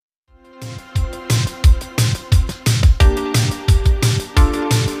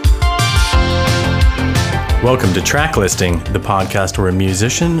Welcome to Track Listing, the podcast where a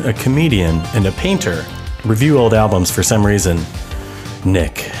musician, a comedian, and a painter review old albums for some reason.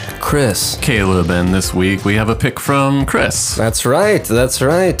 Nick. Chris. Caleb, and this week we have a pick from Chris. That's right.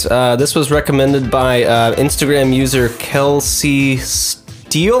 This was recommended by Instagram user Kelsey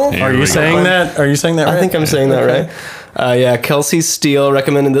Steele. Are you saying that right? I think I'm saying that right. Yeah, Kelsey Steele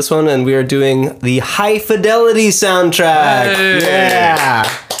recommended this one, and we are doing the High Fidelity soundtrack. Hey. Yeah.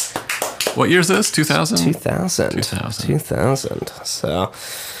 What year is this? 2000? 2000. So,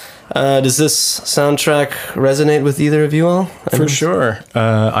 does this soundtrack resonate with either of you all? For sure.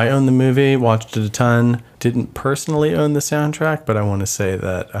 I own the movie, watched it a ton. Didn't personally own the soundtrack, but I want to say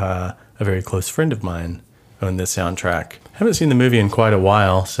that a very close friend of mine owned the soundtrack. Haven't seen the movie in quite a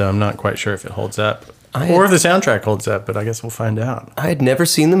while, so I'm not quite sure if it holds up. Or if the soundtrack holds up, but I guess we'll find out. I had never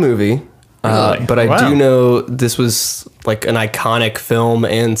seen the movie. Really? But I do know this was like an iconic film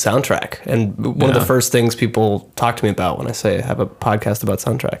and soundtrack. And one of the first things people talk to me about when I say I have a podcast about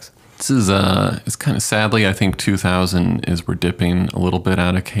soundtracks. This is, it's kind of sadly, I think 2000 is we're dipping a little bit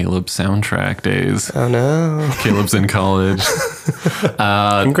out of Caleb's soundtrack days. Oh, no. Caleb's in college.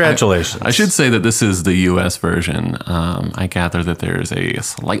 Congratulations. I should say that this is the U.S. version. I gather that there's a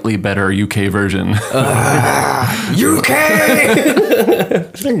slightly better U.K. version. UK!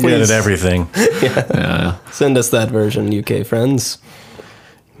 Good at everything. Yeah. Send us that version, UK friends.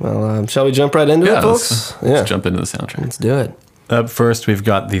 Well, shall we jump right into it, folks? Let's jump into the soundtrack. Let's do it. Up first, we've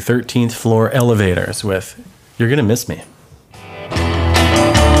got the 13th Floor Elevators with You're Gonna Miss Me.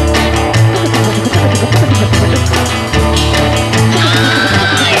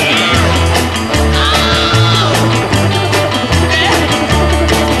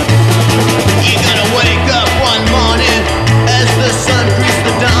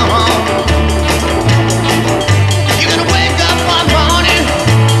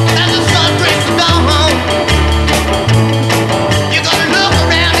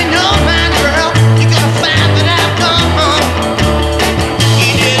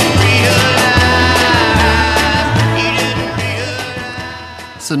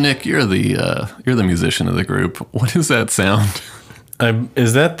 So Nick, you're the musician of the group. What is that sound?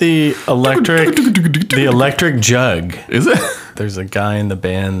 Is that the electric jug? Is it? There's a guy in the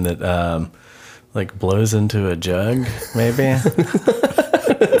band that like blows into a jug, maybe.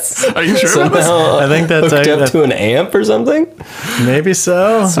 Are you sure about this? I think that's hooked up to an amp or something? Maybe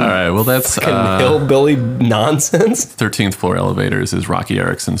so. All right, well that's hillbilly nonsense. 13th Floor Elevators is Rocky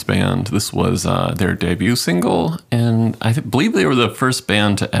Erickson's band. This was their debut single, and I believe they were the first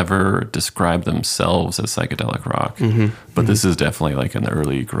band to ever describe themselves as psychedelic rock. But this is definitely like in the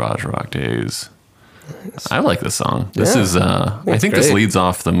early garage rock days. I like this song. This is I think this leads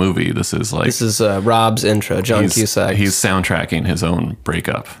off the movie. This is Rob's intro, John Cusack. He's soundtracking his own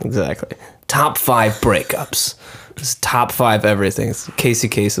breakup. Exactly. Top 5 breakups. This is top 5 everything. It's Casey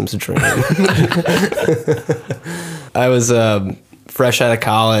Kasem's dream. I was fresh out of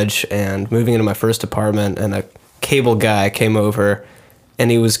college and moving into my first apartment, and a cable guy came over,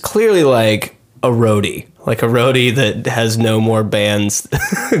 and he was clearly like a roadie that has no more band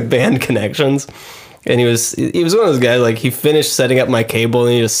connections. And he was one of those guys, like, he finished setting up my cable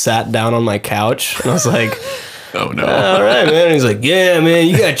and he just sat down on my couch. And I was like, oh, no. All right, man. And he's like, yeah, man,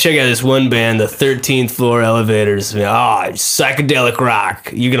 you got to check out this one band, the 13th Floor Elevators. Psychedelic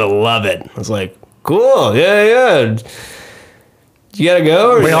rock. You're going to love it. I was like, cool. Yeah. You got to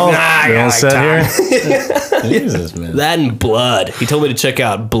go? Or we all sit here? Jesus, man. That and Blood. He told me to check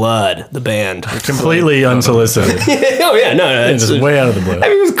out Blood, the band. Completely unsolicited. Oh, yeah. No. It's just way out of the blue. I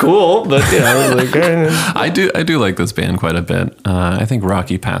mean, it was cool, but, I was like, I do like this band quite a bit. I think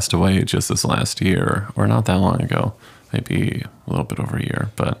Rocky passed away just this last year, or not that long ago. Maybe a little bit over a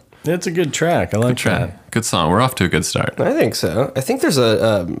year, but it's a good track. I like that. Good song. We're off to a good start. I think so. I think there's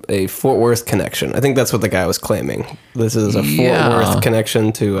a Fort Worth connection. I think that's what the guy was claiming. This is a Fort Worth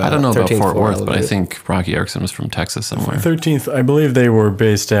connection to I don't know about Fort Worth, Elevators. but I think Rocky Erickson was from Texas somewhere. 13th, I believe they were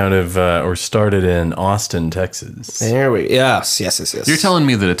based out of, or started in Austin, Texas. There we Yes. You're telling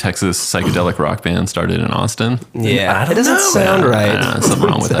me that a Texas psychedelic rock band started in Austin? Yeah. It doesn't sound right. Something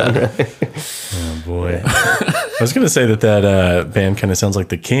wrong with that. Right. Oh, boy. I was going to say that band kind of sounds like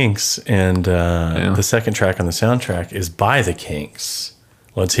the Kinks, and the second track on the soundtrack is by the Kinks.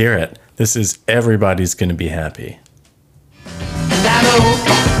 Let's hear it. This is Everybody's Gonna Be Happy. And I know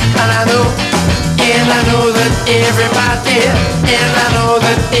that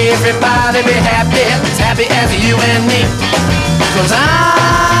everybody be happy, as happy as you and me. 'Cause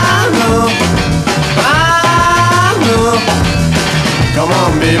I know. Come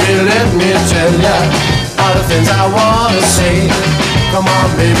on, baby, let me tell ya all the things I wanna say. Come on,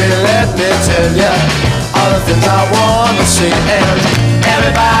 baby, let me tell ya all the things I wanna see. And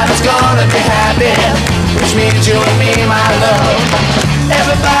everybody's gonna be happy, which means you and me, my love.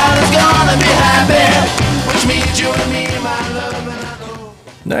 Everybody's gonna be happy, which means you and me, my love. And I know.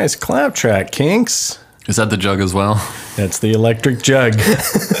 Nice clap track, Kinks. Is that the jug as well? That's the electric jug.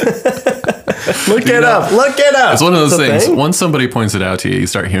 Look it up. Look it up. It's one of those It's a things. thing? Once somebody points it out to you, you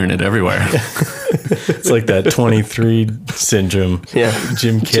start hearing it everywhere. It's like that 23 syndrome. Yeah.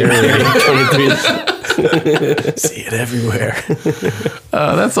 Jim Carrey. 23. See it everywhere.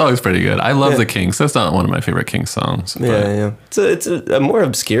 That song's pretty good. I love the Kinks. That's not one of my favorite Kinks songs. But Yeah. It's a more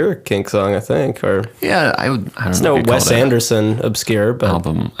obscure Kink song, I think, or yeah, I don't it's know. no if you'd call Wes it a Anderson obscure, but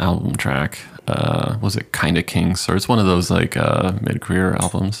album track. Was it Kinda Kinks? Or it's one of those like mid-career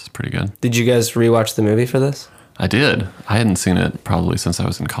albums. It's pretty good. did you guys rewatch the movie for this? I did. I hadn't seen it probably since I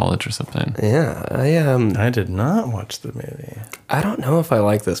was in college or something. Yeah, I did not watch the movie. I don't know if I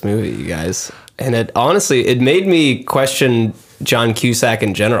like this movie, you guys. And it honestly, it made me question John Cusack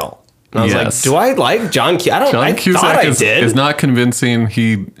in general. And I was Yes. like, do I like John Cusack? I don't. John I Cusack thought I is, did. is not convincing.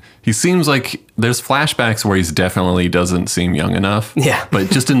 He seems like there's flashbacks where he's definitely doesn't seem young enough. Yeah. But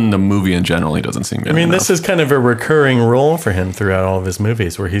just in the movie in general, he doesn't seem young I mean, enough. this is kind of a recurring role for him throughout all of his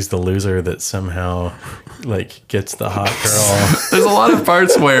movies, where he's the loser that somehow, like, gets the hot girl. There's a lot of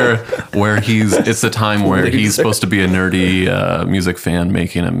parts where it's the time where he's supposed to be a nerdy music fan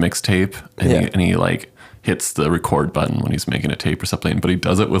making a mixtape, and he like hits the record button when he's making a tape or something, but he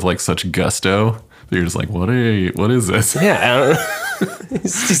does it with like such gusto that you're just like, what is this? Yeah, I don't know.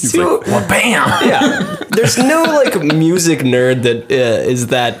 He's just He's too, like, well, bam! yeah. There's no like music nerd that is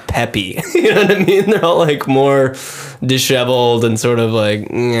that peppy. You know what I mean? They're all like more disheveled and sort of like,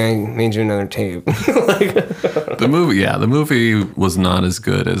 I made you another tape. The movie was not as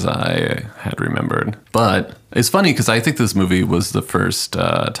good as I had remembered. But it's funny because I think this movie was the first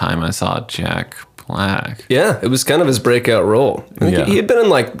time I saw Jack Black. Yeah, it was kind of his breakout role. I think Yeah. he had been in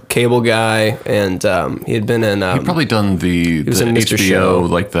like Cable Guy, and he had been in. He'd probably done the was in Mr. HBO Show.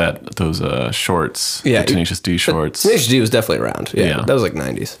 like those shorts, Yeah, the Tenacious D shorts. HD was definitely around. Yeah, Yeah. that was like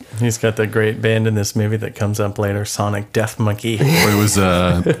 90s. He's got that great band in this movie that comes up later, Sonic Death Monkey. Where it was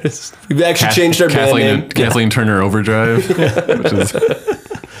We've actually changed our band name. Kathleen Turner Overdrive, which is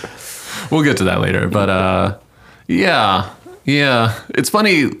we'll get to that later. But yeah, it's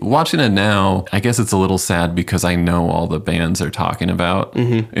funny watching it now. I guess it's a little sad because I know all the bands they're talking about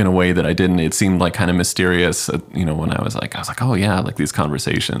in a way that I didn't. It seemed like kind of mysterious, when I was like, oh yeah, like these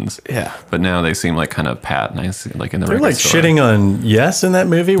conversations. Yeah. But now they seem like kind of pat, nice, like in the They're record like store. shitting on Yes in that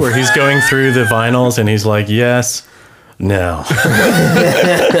movie, where he's going through the vinyls and he's like, yes, no.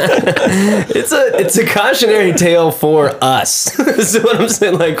 It's a cautionary tale for us. Is what I'm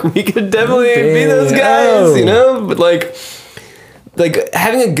saying. Like we could definitely be those guys, but like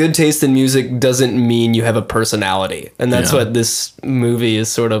having a good taste in music doesn't mean you have a personality, and that's Yeah. what this movie is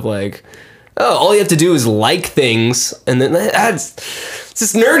sort of like. Oh, all you have to do is like things, and then it's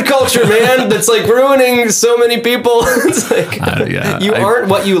this nerd culture, man. That's like ruining so many people. It's like you aren't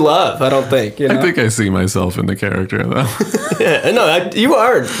what you love. I don't think. You know? I think I see myself in the character though. Yeah, no, you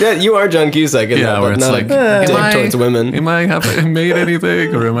are. Yeah, you are John Cusack. In that, Where but it's not like, a dick towards women. Am I have made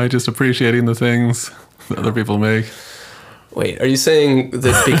anything, or am I just appreciating the things that other people make? Wait, are you saying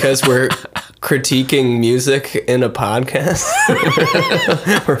that because we're critiquing music in a podcast,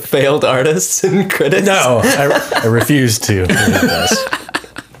 we're failed artists and critics? No, I refuse to.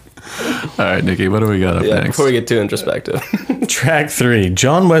 All right, Nikki, what do we got up Yeah, next? before we get too introspective. Track 3,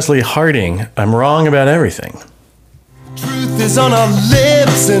 John Wesley Harding, I'm Wrong About Everything. Truth is on our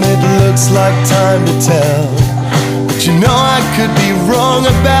lips and it looks like time to tell. But you know I could be wrong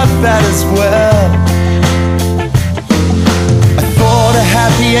about that as well. I thought a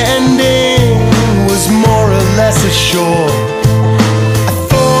happy ending was more or less assured. I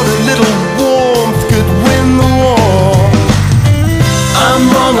thought a little warmth could win the war. I'm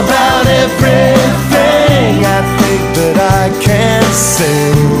wrong about everything I think that I can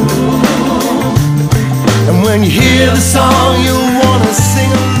sing. And when you hear the song, you'll want to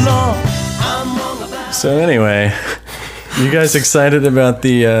sing along. I'm wrong about So anyway, you guys excited about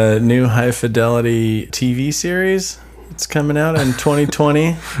the new High Fidelity TV series? It's coming out in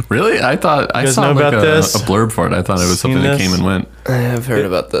 2020. Really? I thought I guys saw know like about this? a blurb for it. I thought it was Seen something that this? came and went. I have heard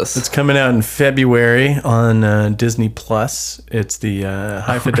about this. It's coming out in February on Disney Plus. It's the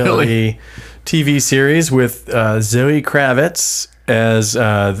High Fidelity TV series with Zoe Kravitz as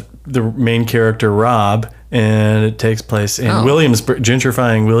the main character Rob, and it takes place in Williamsburg,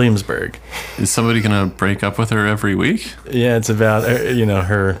 gentrifying Williamsburg. Is somebody gonna break up with her every week? Yeah, it's about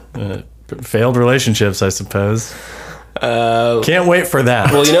her failed relationships, I suppose. Can't wait for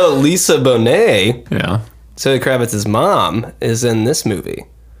that. Well, you know, Lisa Bonet, Yeah. Zoe Kravitz's mom, is in this movie,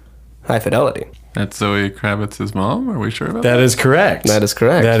 High Fidelity. That's Zoe Kravitz's mom? Are we sure about that is correct. That is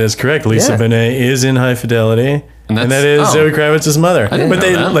correct. That is correct. Lisa Yeah. Bonet is in High Fidelity, And and that's- that is oh. Zoe Kravitz's mother. didn't But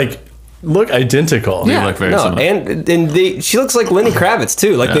know they that. look identical. They look very similar. and she looks like Lenny Kravitz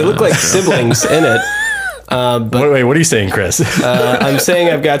too. Like they look like siblings in it. Wait, what are you saying, Chris? I'm saying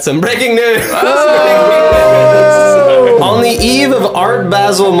I've got some breaking news. On the eve of Art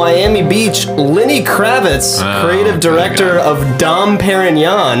Basel Miami Beach, Lenny Kravitz, creative director of Dom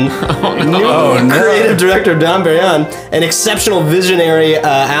Perignon, creative director of Dom Perignon, and exceptional visionary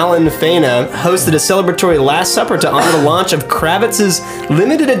Alan Faina hosted a celebratory Last Supper to honor the launch of Kravitz's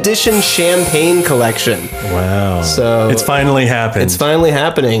limited edition champagne collection. Wow. So it's finally happened. It's finally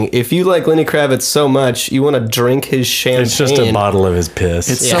happening. If you like Lenny Kravitz so much, you want to drink his champagne. It's just a bottle of his piss.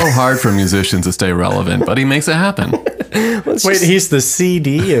 It's so hard for musicians to stay relevant, but he makes it happen. Wait, he's the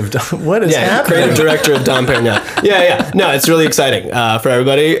CD of what is happening? Creative director of Dom Perignon. Yeah. No, it's really exciting for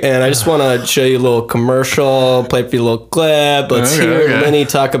everybody. And I just want to show you a little commercial, play for you a little clip. Let's Okay, hear okay. Lenny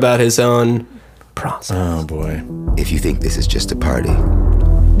talk about his own process. Oh boy. If you think this is just a party,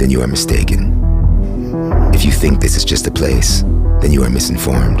 then you are mistaken. If you think this is just a place, then you are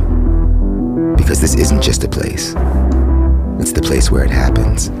misinformed. Because this isn't just a place. It's the place where it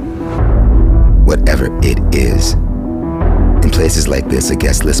happens. Whatever it is. In places like this, a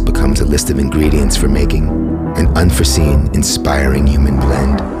guest list becomes a list of ingredients for making an unforeseen, inspiring human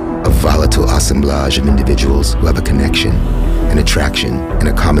blend, a volatile assemblage of individuals who have a connection, an attraction, and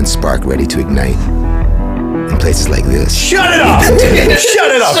a common spark ready to ignite. In places like this, Shut it up!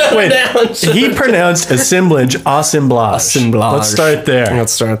 Shut it up! Shut Wait, down. he pronounced assemblage assemblage. Assemblage. Let's start there.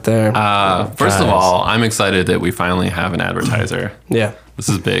 Let's start there. First of all, I'm excited that we finally have an advertiser. Yeah. This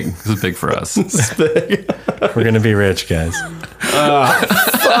is big. This is big for us. We're gonna be rich, guys.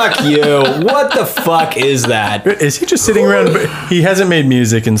 Fuck you. What the fuck is that? Is he just sitting around? He hasn't made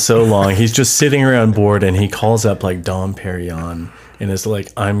music in so long. He's just sitting around bored, and he calls up like Dom Perignon and is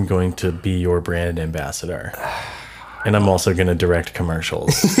like, "I'm going to be your brand ambassador, and I'm also going to direct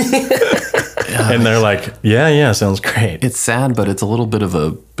commercials." And they're like, "Yeah, sounds great." It's sad, but it's a little bit of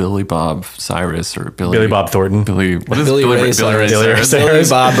a Billy Bob Cyrus or Billy Bob Thornton. What is Billy Ray Ray Cyrus. Billy Ray Cyrus? Cyrus. Billy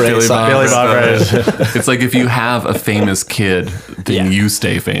Bob Ray Billy Bob Billy Cyrus. Bob Ray. It's like if you have a famous kid, then Yeah. you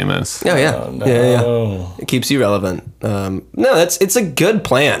stay famous. Oh yeah. Yeah. It keeps you relevant. No, it's a good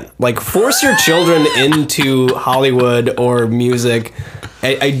plan. Like force your children into Hollywood or music.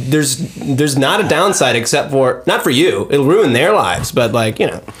 There's not a downside except for not for you. It'll ruin their lives, but like, you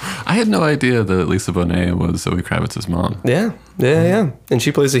know. I had no idea that Lisa Bonet was Zoe Kravitz's mom. Yeah. And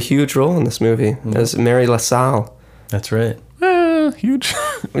she plays a huge role in this movie as Mary LaSalle. That's right. Huge.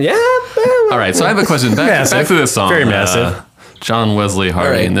 Yeah. All right, so I have a question. Back to this song. Very massive. John Wesley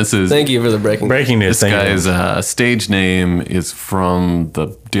Harding. All right. And this is Thank you for the breaking news. this guy's stage name is from the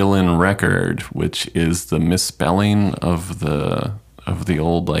Dylan record, which is the misspelling of the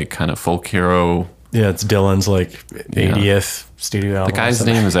old like kind of folk hero. Yeah, it's Dylan's like 80th studio album. The guy's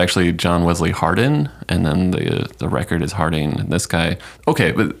name is actually John Wesley Hardin, and then the record is Harding. And this guy,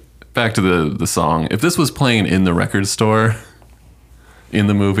 okay, but back to the song. If this was playing in the record store in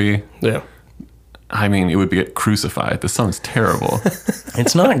the movie, Yeah. I mean, it would be crucified. This song's terrible.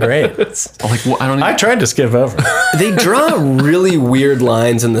 It's not great. Like, well, I don't. I tried to skip over. They draw really weird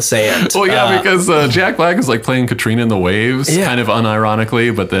lines in the sand. Well, yeah, because Jack Black is like playing Katrina in the Waves, Yeah. kind of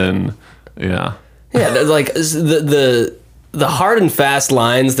unironically, but then, yeah. Yeah, they're like the hard and fast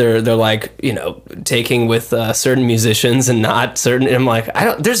lines. They're like, you know, taking with certain musicians and not certain. And I'm like,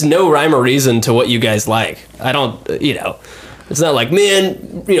 there's no rhyme or reason to what you guys like. I don't, you know. It's not like,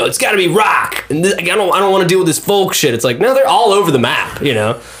 man, you know, it's got to be rock, and I don't want to deal with this folk shit. It's like, no, they're all over the map, you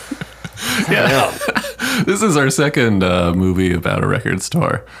know. Yeah. This is our second movie about a record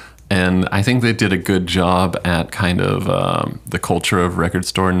store. And I think they did a good job at kind of the culture of record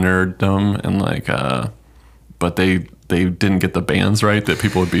store nerddom and like, but they didn't get the bands right that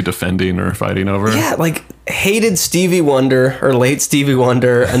people would be defending or fighting over. Yeah, like hated Stevie Wonder or late Stevie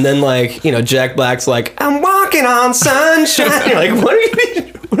Wonder, and then like, you know, Jack Black's like, I'm walking on sunshine. You're like,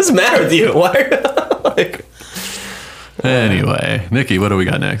 what's the matter with you? Why? Like, Anyway, Nikki, what do we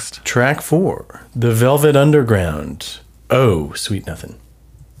got next? Track 4, The Velvet Underground. Oh, Sweet Nothing.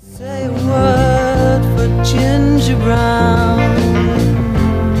 Say a word for Ginger Brown.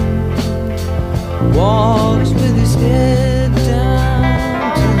 Walks with his head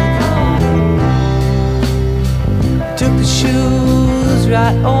down to the ground. Took the shoes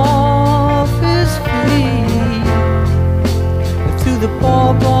right off his feet and threw the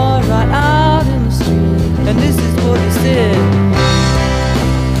poor boy right out in the street. And this is what he said.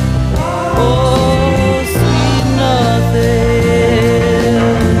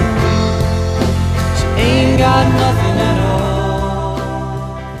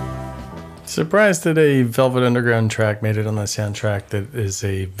 Surprised that a Velvet Underground track made it on the soundtrack that is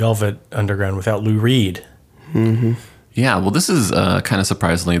a Velvet Underground without Lou Reed. Yeah, well, this is kind of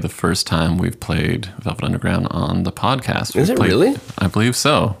surprisingly the first time we've played Velvet Underground on the podcast. Is it really? I believe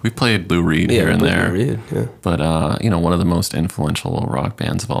so. We've played Lou Reed here and there. Lou Reed, yeah. But, one of the most influential rock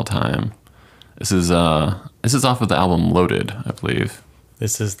bands of all time. This is off of the album Loaded, I believe.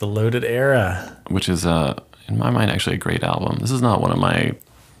 This is the Loaded era. Which is, in my mind, actually a great album. This is not one of my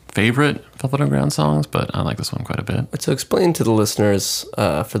favorite Velvet Underground songs, but I like this one quite a bit. So explain to the listeners,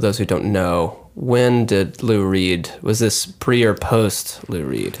 for those who don't know, when did Lou Reed, was this pre or post Lou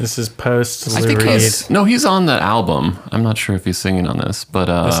Reed? This is post I Lou think Reed. he's on that album. I'm not sure if he's singing on this, but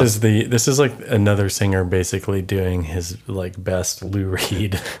This is like another singer basically doing his like best Lou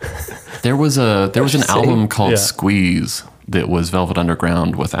Reed. there was an album called Yeah. Squeeze that was Velvet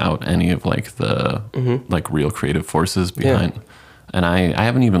Underground without any of like the like real creative forces behind. And I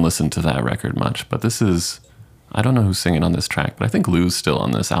haven't even listened to that record much, but this is, I don't know who's singing on this track, but I think Lou's still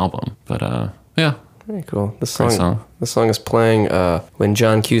on this album. But yeah. Very cool. This Great song, song. This song is playing when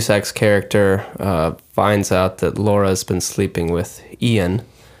John Cusack's character finds out that Laura's been sleeping with Ian.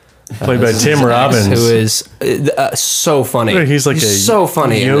 Played by Tim Robbins. Who is so funny. He's like so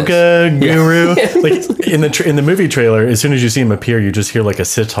funny in yoga guru. Like in the movie trailer, as soon as you see him appear, you just hear like a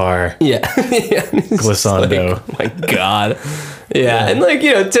sitar Yeah. Yeah. glissando. Oh my God. Yeah. And like,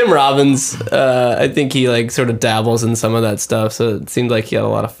 Tim Robbins, I think he like sort of dabbles in some of that stuff. So it seemed like he had a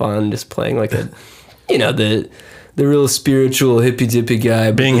lot of fun just playing like a, the real spiritual hippy dippy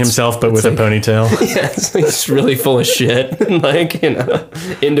guy. Being himself, but with a ponytail. Yeah, it's like just really full of shit. And like,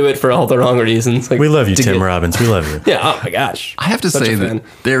 into it for all the wrong reasons. Like, We love you, to Tim get- Robbins. We love you. Yeah, oh my gosh. I have to Such say a that fan.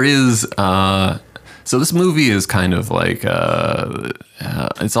 there is so this movie is kind of like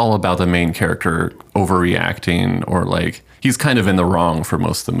it's all about the main character overreacting, or like he's kind of in the wrong for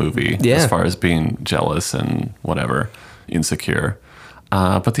most of the movie as far as being jealous and whatever, insecure.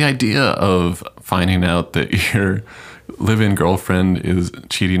 But the idea of finding out that your live-in girlfriend is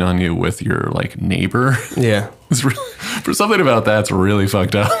cheating on you with your like neighbor Yeah. is really, for something about that's really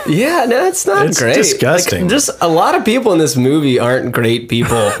fucked up. Yeah, no, it's not It's great. disgusting. Like, just a lot of people in this movie aren't great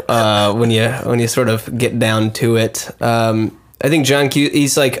people when you sort of get down to it. I think John Q,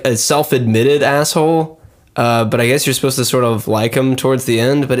 he's like a self-admitted asshole, but I guess you're supposed to sort of like him towards the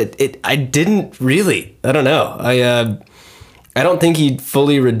end. But I didn't really. I don't know. I don't think he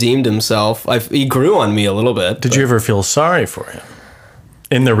fully redeemed himself. He grew on me a little bit. Did you ever feel sorry for him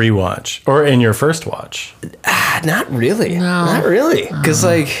in the rewatch or in your first watch? Not really. Not really. Because,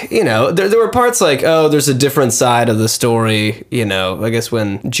 like, there were parts like, oh, there's a different side of the story. I guess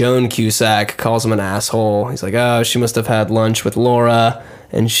when Joan Cusack calls him an asshole, he's like, oh, she must have had lunch with Laura,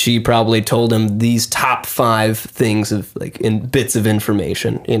 and she probably told him these top 5 things of, like, in bits of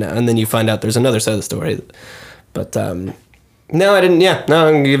information, and then you find out there's another side of the story. But, no, I didn't. Yeah, no,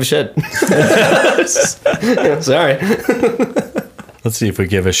 I don't give a shit. Sorry. Let's see if we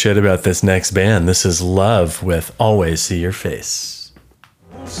give a shit about this next band. This is Love with Always See Your Face.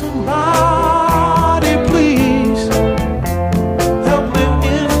 Somebody please help me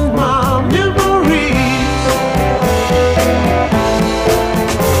in my memories.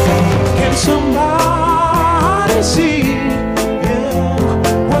 Can somebody see,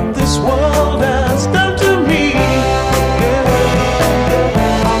 what this world has done to me?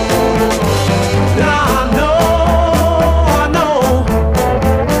 Now I know,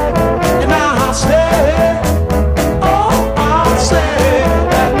 and I'll say, oh, I'll say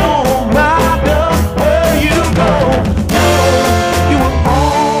that no matter where you go, you will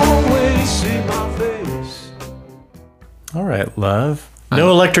always see my face. All right, Love. No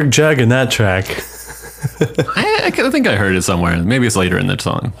electric jug in that track. I kind of think I heard it somewhere. Maybe it's later in the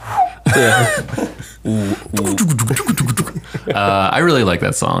song. I really like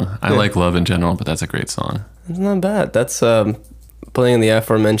that song. I like Love in general, but that's a great song. It's not bad. That's playing the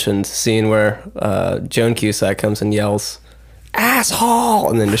aforementioned scene where Joan Cusack comes and yells, "Asshole!"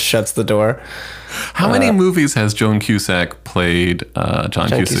 and then just shuts the door. How many movies has Joan Cusack played John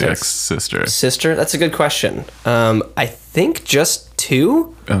Cusack's Cusack's sister? Sister? That's a good question. I think just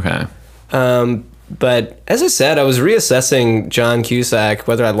 2. Okay. But as I said, I was reassessing John Cusack,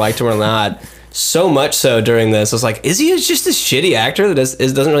 whether I liked him or not. So much so during this, I was like, is he just a shitty actor that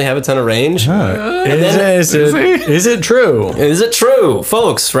doesn't really have a ton of range? Is it true? Is it true?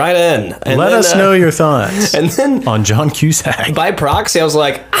 Folks, write in. And Let then, us know your thoughts And then on John Cusack. by proxy, I was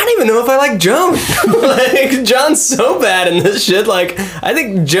like, I don't even know if I like Joan. Like, John's so bad in this shit. Like, I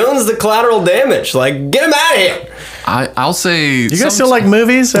think Joan's the collateral damage. Like, get him out of here. I'll say. You guys still like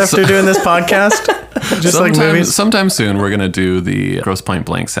movies after doing this podcast? Just like movies? Sometime soon, we're going to do the Grosse Pointe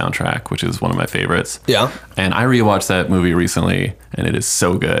Blank soundtrack, which is one of my favorites. Yeah. And I rewatched that movie recently, and it is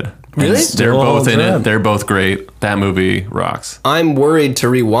so good. Really? They're Still both in good. it. They're both great. That movie rocks. I'm worried to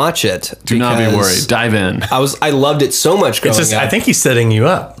rewatch it. Do not be worried. Dive in. I loved it so much growing It's just, up. I think he's setting you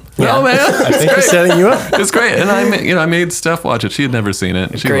up. Oh man, I think he's setting you up. it's great. And I made Steph watch it. She had never seen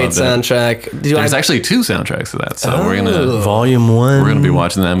it. She Great loved it. soundtrack. There's actually 2 soundtracks to that, so we're Volume 1. gonna be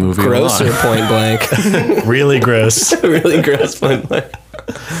watching that movie. Gross a or lot. Point Blank? Really gross. Really gross Point Blank.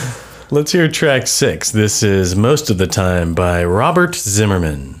 Let's hear track 6. This is Most of the Time by Robert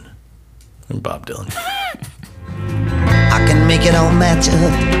Zimmerman and Bob Dylan. I can make it all match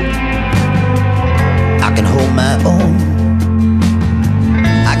up. I can hold my own.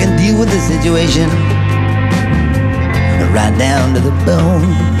 I can deal with the situation right down to the bone.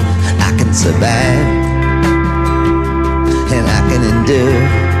 I can survive and I can endure,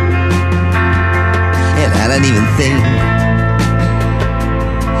 and I don't even think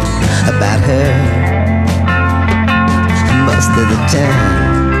about her most of the time.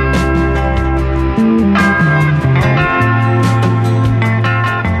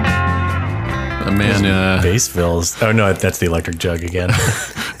 The man, Bassvilles. Oh, no, that's the electric jug again.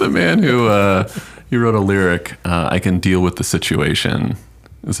 the man who he wrote a lyric. I can deal with the situation.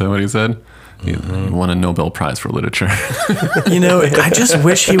 Is that what he said? He won a Nobel Prize for literature. You know, I just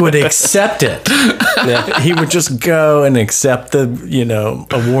wish he would accept it. He would just go and accept the,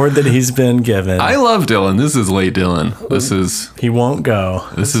 award that he's been given. I love Dylan. This is late Dylan. He won't go.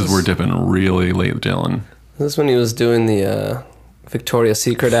 We're dipping really late Dylan. This is when he was doing the Victoria's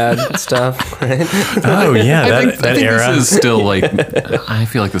Secret ad stuff, right? Oh, yeah, I think era. this is still like. I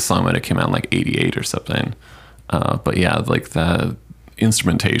feel like the song might have came out in like '88 or something. But yeah, like the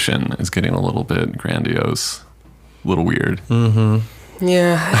instrumentation is getting a little bit grandiose, a little weird.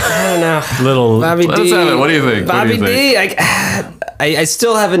 Yeah, I don't know. Little. Bobby Let's D. have it. What do you think? Bobby D. I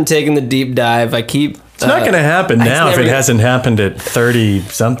still haven't taken the deep dive. I keep. It's not going to happen now if never it gonna- hasn't happened at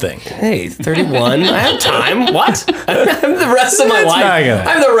 30-something. Hey, 31. I have time. What? I have the rest of my It's life. not gonna-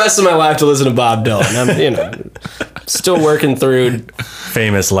 I have the rest of my life to listen to Bob Dylan. I'm, still working through.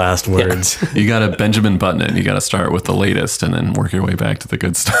 Famous last words. You got to Benjamin Button it. You got to start with the latest and then work your way back to the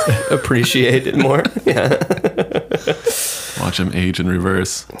good stuff. Appreciate it more. Yeah. Watch him age in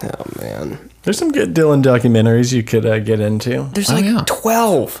reverse. Oh man. There's some good Dylan documentaries you could get into. There's Oh, like yeah.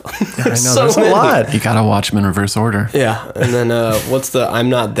 12. I know, so there's many. a lot. You got to watch him in reverse order. Yeah, and then what's the I'm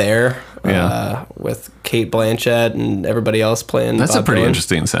Not There? Yeah. With Kate Blanchett and everybody else playing. That's Bob a pretty Dylan.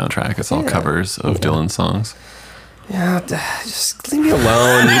 interesting soundtrack. It's all covers of Dylan songs. Yeah, just leave me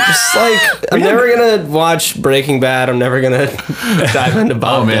alone. Just like I'm never gonna watch Breaking Bad. I'm never gonna dive into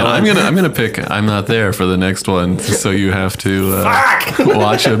Bob Oh man, Dylan. I'm gonna pick I'm Not There for the next one. So you have to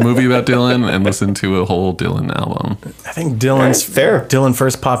watch a movie about Dylan and listen to a whole Dylan album. I think Dylan's fair. Dylan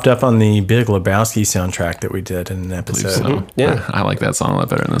first popped up on the Big Lebowski soundtrack that we did in an episode. So Yeah. I like that song a lot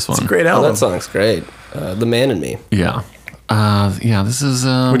better than this one. Great Oh, album. that song's great. The Man in Me. Yeah. This is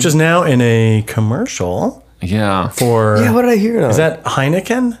Which is now in a commercial yeah. for. Yeah, what did I hear it on? Is that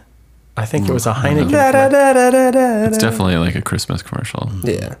Heineken? I think it was a Heineken It's definitely like a Christmas commercial.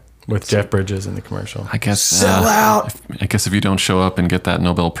 Yeah. with Jeff Bridges in the commercial. I guess Sell out. I guess if you don't show up and get that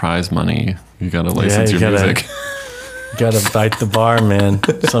Nobel Prize money, you gotta license you your gotta- music. You gotta bite the bar, man.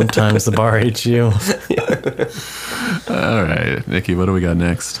 Sometimes the bar hates you. All right, Nikki, what do we got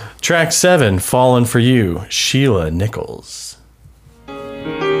next? Track 7, Fallen for You, Sheila Nichols.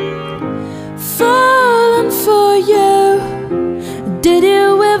 Falling for you. Did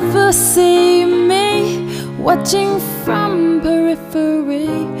you ever see me watching from periphery?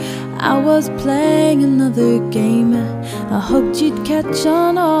 I was playing another game. I hoped you'd catch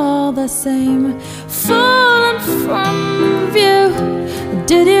on all the same. Falling from view.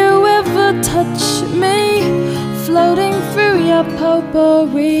 Did you ever touch me? Floating through your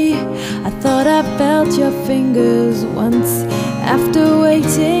potpourri. I thought I felt your fingers once. After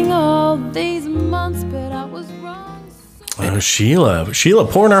waiting all these months, but I was wrong. Oh, Sheila. Sheila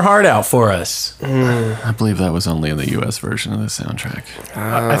pouring her heart out for us. I believe that was only in the U.S. version of the soundtrack.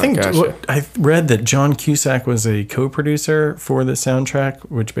 I think I read that John Cusack was a co-producer for the soundtrack,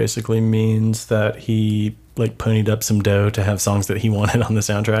 which basically means that he like ponied up some dough to have songs that he wanted on the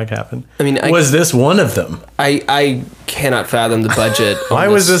soundtrack happen. I mean, was this one of them? I cannot fathom the budget. Why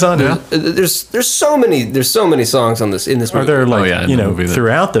was this on? There's so many songs on this in this movie. Are there like in the movie that-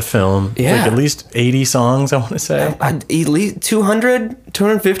 throughout the film? Yeah. like at least 80 songs. I want to say at least 200,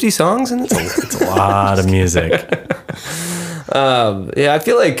 250 songs in this. it's a lot of music. Yeah, I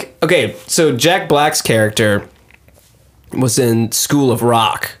feel like okay. So Jack Black's character was in School of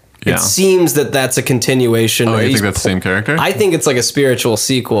Rock. Yeah. It seems that that's a continuation. Oh, or you he's think that's the same character? I think it's like a spiritual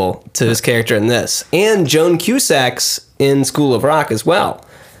sequel to his character in this. And Joan Cusack's in School of Rock as well,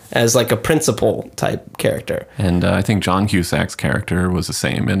 as like a principal type character. And I think John Cusack's character was the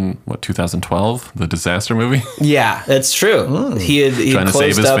same in, 2012, the disaster movie? Yeah, that's true. He Trying to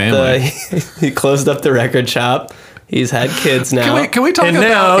save closed his up family. he closed up the record shop. He's had kids now. Can we talk And about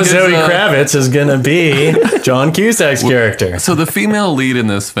now his, Zoe Kravitz is going to be John Cusack's character. So the female lead in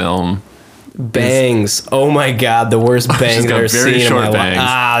this film, Bangs. Oh my God, the worst bangs got I've ever very seen in short my life. bangs.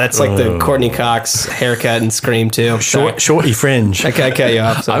 Ah, that's like the Courtney Cox haircut in Scream 2. Shorty fringe. I cut you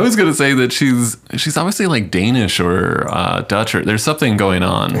off. So. I was going to say that she's obviously like Danish or Dutch, or there's something going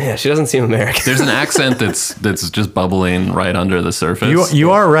on. Yeah, she doesn't seem American. There's an accent that's just bubbling right under the surface.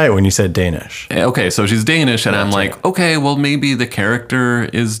 You are right when you said Danish. Okay, so she's Danish, and I'm like, okay, well, maybe the character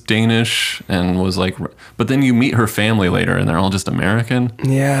is Danish, and was like, but then you meet her family later, and they're all just American.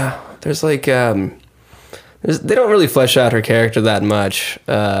 Yeah, there's like, they don't really flesh out her character that much.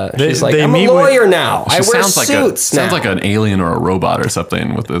 She's like, I'm a lawyer now. I wear sounds suits now. Sounds like an alien or a robot or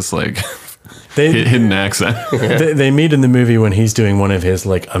something with this like They, hidden accent. they meet in the movie when he's doing one of his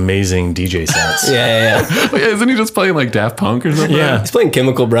like amazing DJ sets. Yeah. Wait, isn't he just playing like Daft Punk or something? Yeah. He's playing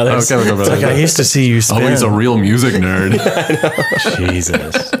Chemical Brothers. Oh, Chemical Brothers. Like, I used to see you spin. Oh, he's a real music nerd.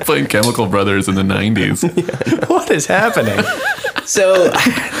 Jesus. Playing Chemical Brothers in the 90s. What is happening? So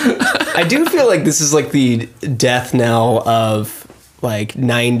I do feel like this is like the death knell of like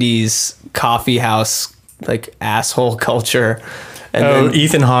 90s coffee house like asshole culture. And then,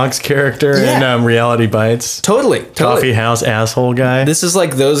 Ethan Hawke's character in Reality Bites. Totally. Coffee house asshole guy. This is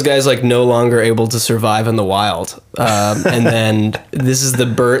like those guys like no longer able to survive in the wild. And then this is the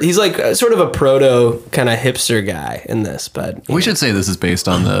bird. He's like sort of a proto kind of hipster guy in this, but We should say this is based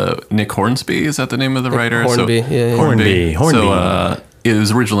on the Nick Hornsby. Is that the name of the writer? Hornby, yeah. Hornby. So it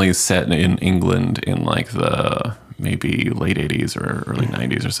was originally set in England in like the maybe late 80s or early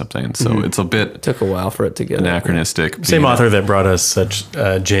 90s or something. So it's a bit took a while for it to get anachronistic. Same author that brought us such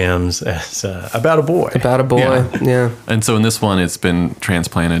jams as About a Boy. About a Boy. Yeah. And so in this one, it's been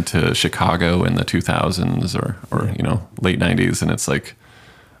transplanted to Chicago in the 2000s or you know, late 90s. And it's like,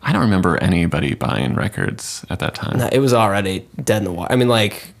 I don't remember anybody buying records at that time. No, it was already dead in the water. I mean,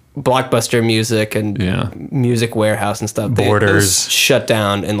 like Blockbuster Music and Music Warehouse and stuff. Borders. Shut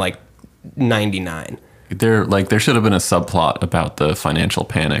down in like 99. There should have been a subplot about the financial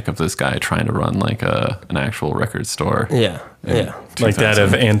panic of this guy trying to run like an actual record store. Yeah. Like that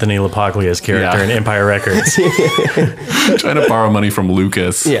of Anthony LaPaglia's character in Empire Records. Trying to borrow money from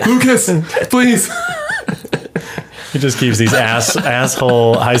Lucas. Yeah. Lucas, please. He just keeps these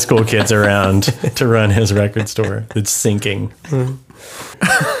asshole high school kids around to run his record store that's sinking.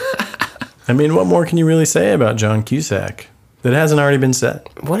 I mean, what more can you really say about John Cusack that hasn't already been said?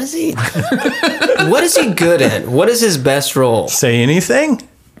 What is he? What is he good at? What is his best role? Say anything?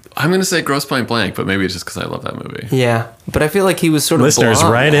 I'm going to say Grosse Pointe Blank, but maybe it's just because I love that movie. Yeah, but I feel like he was sort of Listeners,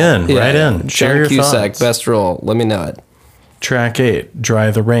 blonde. write in. Share John your Cusack, thoughts. best role. Let me know it. Track 8, Dry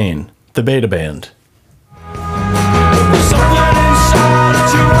the Rain, the Beta Band.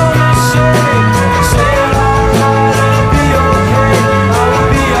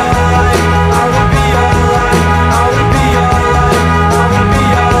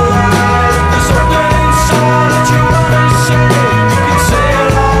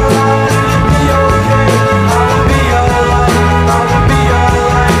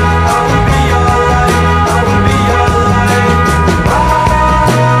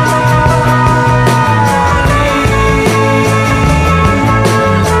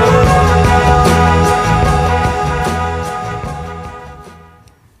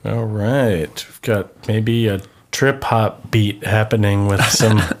 All right. We've got maybe a trip hop beat happening with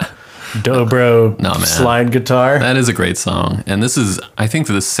some dobro slide guitar. That is a great song. And this is, I think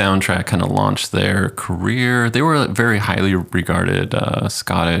that this soundtrack kind of launched their career. They were a very highly regarded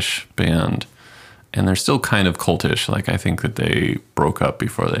Scottish band. And they're still kind of cultish. Like, I think that they broke up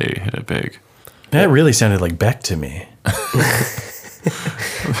before they hit it big. That really sounded like Beck to me.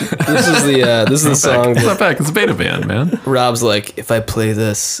 This is the song. It's not Beck. It's a Beta Band, man. Rob's like, if I play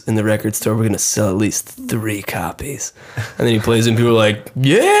this in the record store, we're gonna sell at least 3 copies. And then he plays it and people are like,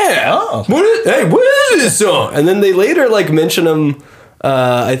 yeah, what is this song? And then they later like mention him.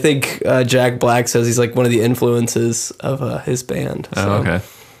 I think Jack Black says he's like one of the influences of his band. So. Oh, okay.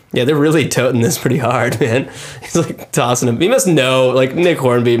 Yeah, they're really toting this pretty hard, man. He's like tossing him. He must know, like Nick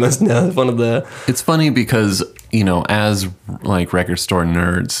Hornby must know one of the. It's funny because, you know, as like record store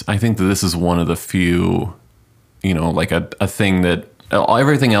nerds, I think that this is one of the few, you know, like a thing that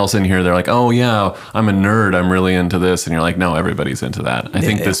everything else in here, they're like, oh yeah, I'm a nerd, I'm really into this, and you're like, no, everybody's into that. I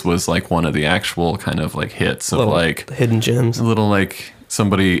think this was like one of the actual kind of like hits of like hidden gems. A little like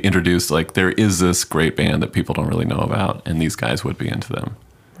somebody introduced like there is this great band that people don't really know about, and these guys would be into them.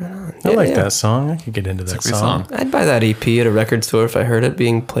 I like that song. I could get into that song. I'd buy that EP at a record store if I heard it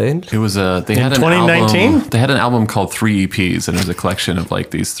being played. It was they had 2019. They had an album called 3 EPs, and it was a collection of like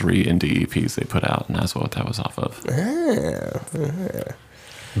these 3 indie EPs they put out, and that's what that was off of.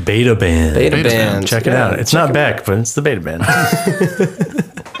 Beta Band. Beta Band. Check it out. It's not Beck, but it's the Beta Band.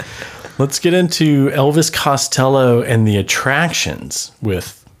 Let's get into Elvis Costello and the Attractions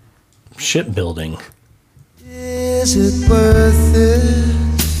with Shipbuilding. Is it worth it?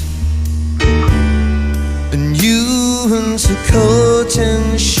 A new winter coat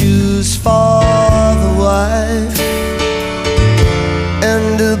and shoes for the wife,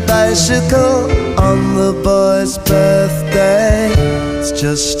 and a bicycle on the boy's birthday. It's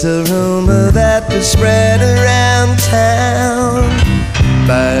just a rumor that was spread around town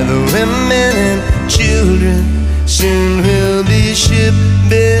by the women and children. Soon we'll be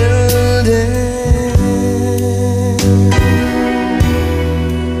shipbuilding.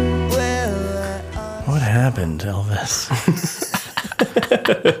 What happened, Elvis?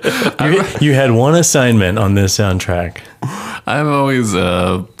 you had one assignment on this soundtrack. I've always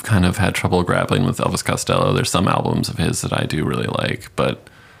kind of had trouble grappling with Elvis Costello. There's some albums of his that I do really like, but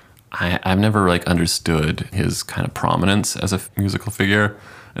I've never like understood his kind of prominence as a musical figure.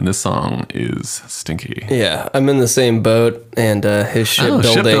 And this song is stinky. Yeah, I'm in the same boat, and his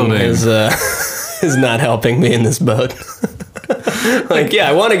shipbuilding is not helping me in this boat. Like, yeah,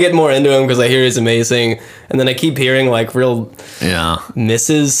 I want to get more into him because I hear he's amazing, and then I keep hearing like real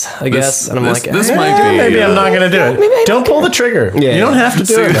misses, I guess, and I'm like, this might be. Maybe I'm not going to do it. Don't pull the trigger. You don't have to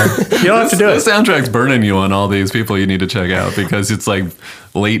do it. You don't have to do it. The soundtrack's burning you on all these people you need to check out because it's like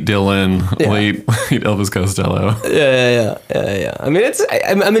late Dylan, late Elvis Costello. Yeah. I mean,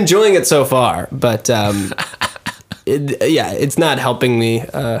 I'm enjoying it so far, but it's not helping me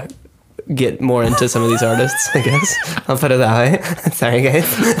get more into some of these artists, I guess. I'll put it that way. Sorry, guys.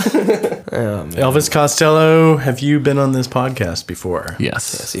 Elvis Costello, have you been on this podcast before?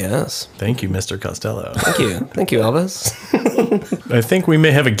 Yes. Thank you, Mr. Costello. Thank you, Elvis. I think we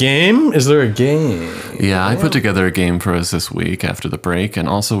may have a game. Is there a game? Yeah, I put together a game for us this week after the break, and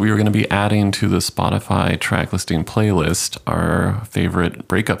also we were going to be adding to the Spotify track listing playlist our favorite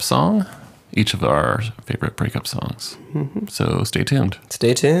breakup song, each of our favorite breakup songs. So stay tuned.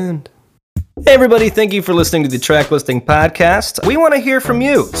 Stay tuned. Hey everybody, thank you for listening to the Track Listing Podcast. We want to hear from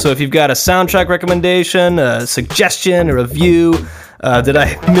you. So if you've got a soundtrack recommendation, a suggestion, a review, did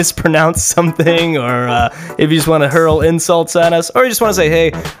I mispronounce something, or if you just want to hurl insults at us, or you just want to say,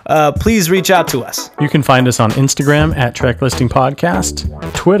 hey, please reach out to us. You can find us on Instagram at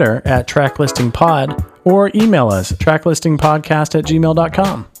TrackListingPodcast, Twitter at TrackListingPod, or email us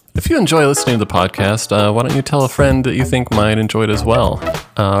tracklistingpodcast@gmail.com. If you enjoy listening to the podcast, why don't you tell a friend that you think might enjoy it as well?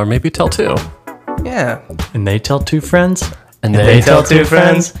 Or maybe tell 2. Yeah. And they tell 2 friends. And they tell 2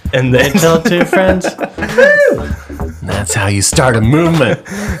 friends. And they tell 2 friends. That's how you start a movement.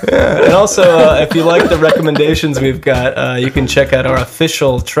 And also, if you like the recommendations we've got, you can check out our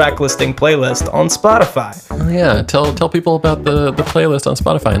official track listing playlist on Spotify. Oh yeah, tell people about the playlist on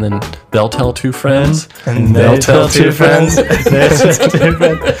Spotify, and then they'll tell 2 friends. And they'll tell 2 friends.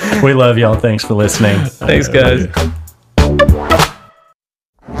 We love y'all. Thanks for listening. Thanks, guys.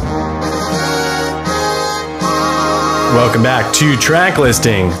 Welcome back to Track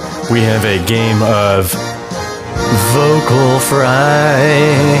Listing. We have a game of Vocal Fry.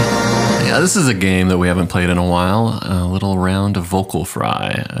 Yeah, this is a game that we haven't played in a while. A little round of Vocal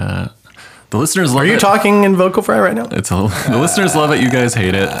Fry. The listeners love it. Are you talking in Vocal Fry right now? The listeners love it. You guys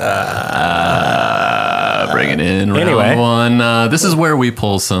hate it. Bring it in. Anyway. Round 1. This is where we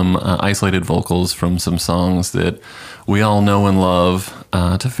pull some isolated vocals from some songs that we all know and love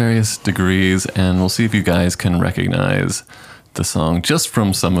to various degrees, and we'll see if you guys can recognize the song just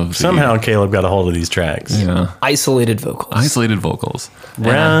from some of the... Somehow Caleb got a hold of these tracks. Yeah. Isolated vocals.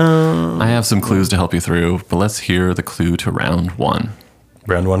 Round... I have some clues to help you through, but let's hear the clue to round 1.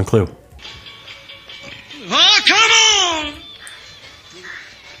 Round 1 clue. Oh, come on!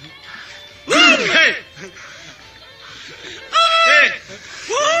 Woo! Hey! Hey!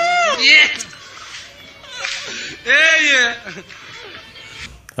 Woo! Yeah! Yeah!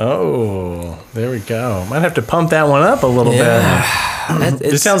 Oh, there we go. Might have to pump that one up a little bit.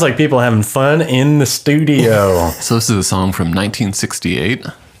 It sounds like people having fun in the studio. So this is a song from 1968.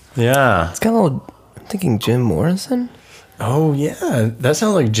 Yeah. It's got a little... I'm thinking Jim Morrison. Oh, yeah. That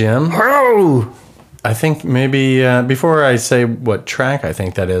sounds like Jim. Oh! I think maybe before I say what track I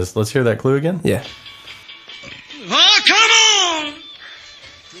think that is, let's hear that clue again. Yeah. Oh, come on!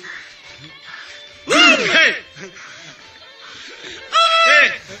 Woo! Hey!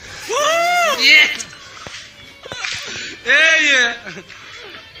 Hey! Woo! Yeah! Yeah, yeah!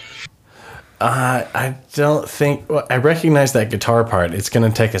 I don't think... Well, I recognize that guitar part. It's going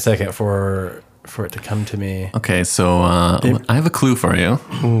to take a second for it to come to me. Okay, so I have a clue for you.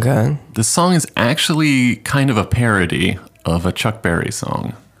 Okay. This song is actually kind of a parody of a Chuck Berry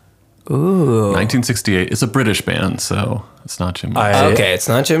song. Ooh. 1968. It's a British band, so it's not Jim Morrison. Okay, it's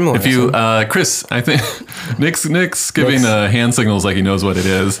not Jim Morrison. If you, Chris, I think Nick's giving hand signals like he knows what it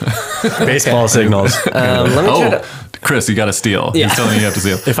is. Baseball signals. Let me try to... Chris, you got to steal. Yeah. He's telling you have to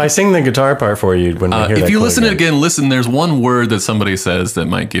steal. If I sing the guitar part for you when we hear that if you clue listen again, listen. There's one word that somebody says that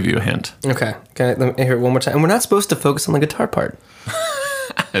might give you a hint. Okay. Let me hear it one more time. And we're not supposed to focus on the guitar part.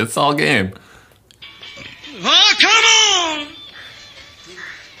 It's all game. Oh, come on!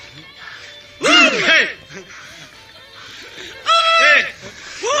 Woo! Hey! Hey!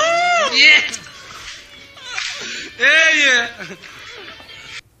 Woo! Yeah! Yeah, yeah!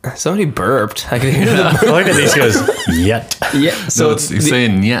 Somebody burped. I can hear that. Look at these guys. Yet. Yeah. So he's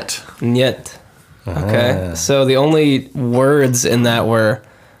saying yet. Yet. Okay. So the only words in that were,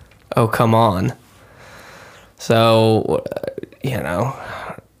 "Oh, come on." So, I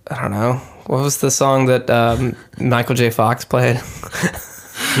don't know. What was the song that Michael J. Fox played?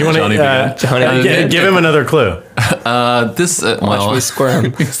 You want to give him another clue? Watch me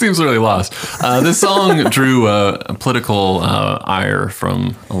squirm. He seems really lost. This song drew political ire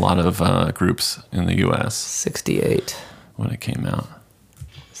from a lot of groups in the U.S. 68. when it came out.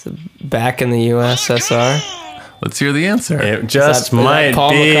 So back in the USSR. Let's hear the answer. It just might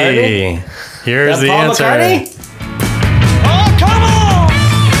Paul be. McCartney? Here's the Paul answer. McCartney? Oh, come on!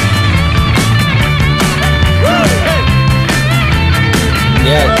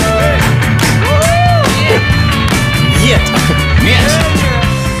 Yeah. Yes.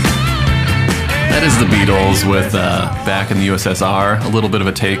 That is the Beatles with Back in the USSR. A little bit of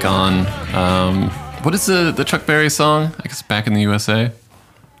a take on, what is the Chuck Berry song? I guess Back in the USA.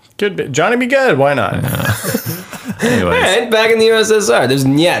 Good bit. Johnny Be Good. Why not? Anyways. All right, back in the USSR. There's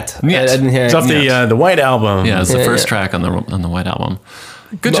Nyet. Nyet. I didn't hear It's off the White Album. Yeah, it's the first track on the White Album.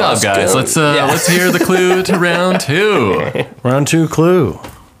 Good job, guys. Let's hear the clue to round two. Round two clue.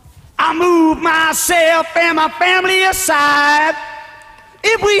 I move myself and my family aside.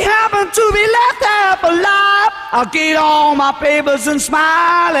 If we happen to be left up alive, I'll get all my papers and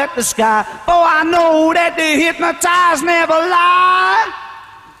smile at the sky. For I know that the hypnotized never lie.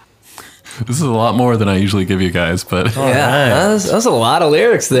 This is a lot more than I usually give you guys, but that was a lot of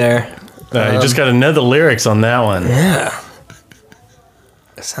lyrics there. You just got to know the lyrics on that one. Yeah.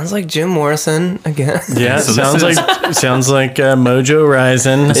 Sounds like Jim Morrison again. Yeah, So sounds like Mojo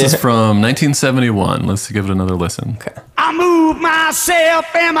Rising. this is from 1971. Let's give it another listen. Okay. I move myself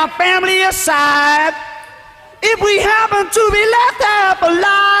and my family aside. If we happen to be left up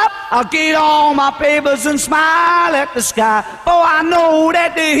alive, I'll get all my papers and smile at the sky. For I know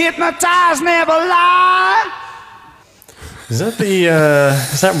that the hypnotized never lie. Is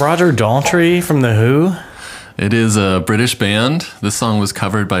that Roger Daltrey from The Who? It is a British band. This song was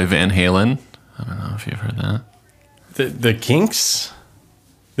covered by Van Halen. I don't know if you've heard that. The Kinks?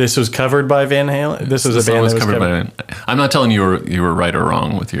 This was covered by Van Halen? This was This a song band was that was covered covered by. I'm not telling you you were right or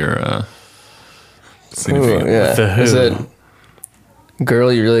wrong with your. Ooh, yeah. The Who. Is it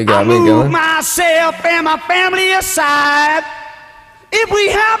Girl, You Really Got I Me move Going? myself and my family aside. If we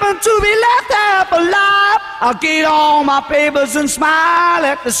happen to be left up alive, I'll get all my papers and smile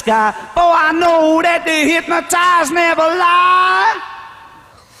at the sky. For I know that the hypnotized never lie.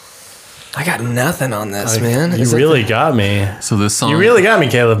 I got nothing on this, man. You really got me. So this song. You really got me,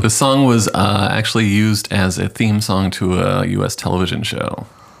 Caleb. This song was actually used as a theme song to a U.S. television show.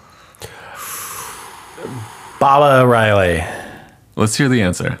 Baba O'Reilly. Let's hear the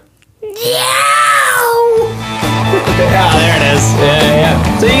answer. Yeah, there it is.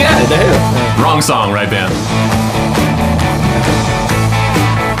 Yeah. So you got it. There. Wrong song, right, band?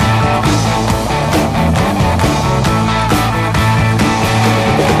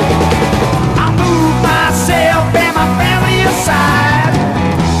 I move myself and my family aside.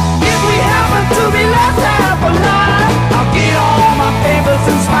 If we happen to be left up alive, I'll get all my papers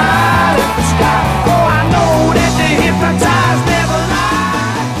and smile at the sky. For I know that the hypnotized never lie.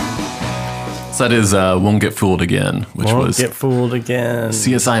 So that is Won't Get Fooled Again, which Won't was get fooled again.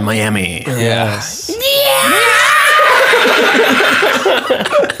 CSI Miami. Yes.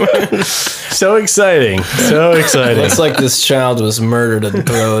 So exciting. So exciting. Looks like this child was murdered in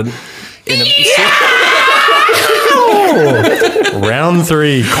the road. Round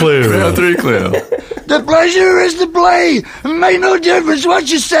 3 clue. Round 3 clue. The pleasure is to play. Make no difference what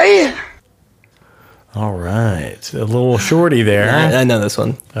you say. All right. A little shorty there. I know this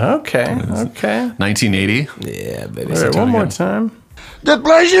one. Okay. 1980. Yeah, baby. All right, one more time. The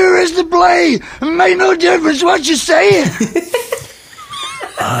pleasure is to play. Make no difference what you say.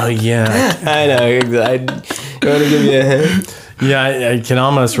 Oh, yeah. I know. You want to give me a hint? Yeah, I can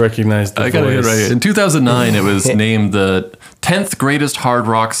almost recognize the I got it voice. right here. In 2009, it was named the 10th greatest hard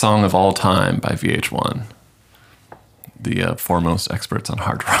rock song of all time by VH1. The foremost experts on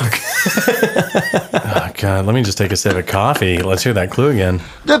hard rock. Oh, God. Let me just take a sip of coffee. Let's hear that clue again.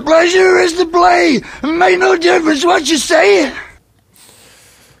 The pleasure is to play. Make no difference what you say.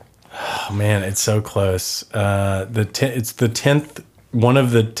 Oh, man, it's so close. It's the 10th, one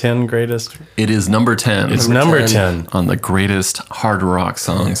of the 10 greatest. It is number 10. It's number 10 on the greatest hard rock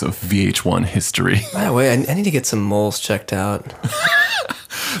songs of VH1 history. By the way, I need to get some moles checked out.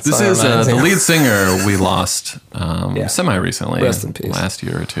 This is the lead singer we lost semi-recently. Rest in peace. Last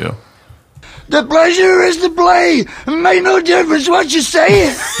year or two. The pleasure is to play. Make no difference what you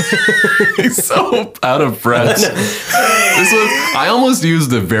say. He's so out of breath. I almost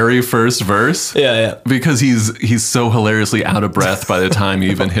used the very first verse. Yeah. Because he's so hilariously out of breath by the time he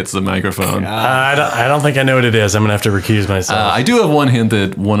even hits the microphone. I don't think I know what it is. I'm going to have to recuse myself. I do have one hint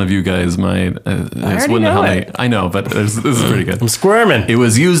that one of you guys might. I know, but this is pretty good. I'm squirming. It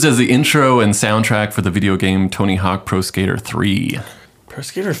was used as the intro and soundtrack for the video game Tony Hawk Pro Skater 3. Pro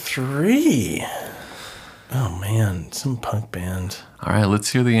Skater 3. Oh, man. Some punk band. All right, let's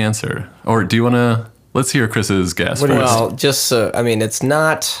hear the answer. Or do you want to... Let's hear Chris's guess first. Well, just so... I mean, it's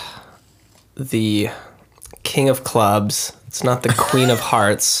not the King of Clubs. It's not the Queen of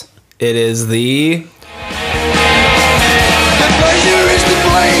Hearts. It is the... The pleasure is to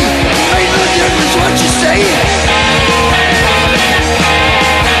play. Make no difference what you say.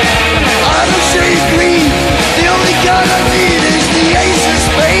 I don't say green. The only gun I need is the ace of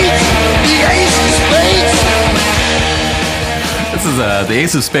spades. The ace of spades. This is the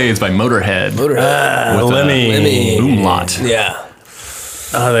Ace of Spades by Motorhead. With Lemmy. Umlaut. Yeah.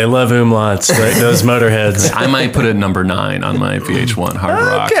 Oh, they love umlauts, right? Those Motorheads. I might put it number 9 on my VH1 hard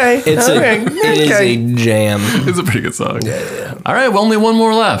rock. Okay. It is a jam. It's a pretty good song. Yeah. All right, well, only one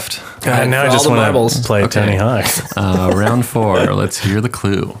more left. God, now I just want to play Tony Hawk. Round 4. Let's hear the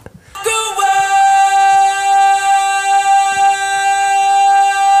clue.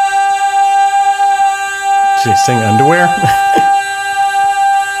 Did she sing Underwear?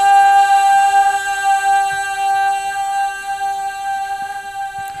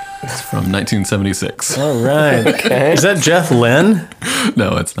 It's from 1976. All right. Okay. Is that Jeff Lynne?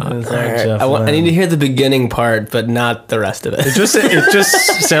 No, it's not. I need to hear the beginning part, but not the rest of it. It just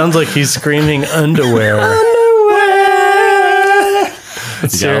sounds like he's screaming underwear.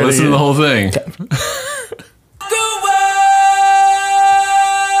 You gotta listen to the whole thing.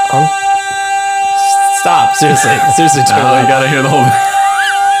 Stop. Seriously, You gotta hear the whole thing.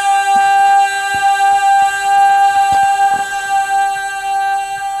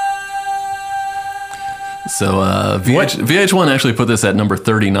 So VH1 actually put this at number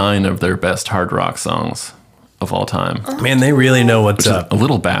 39 of their best hard rock songs of all time. Man, they really know what's up. A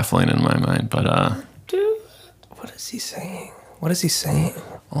little baffling in my mind, but Dude, what is he saying? What is he saying?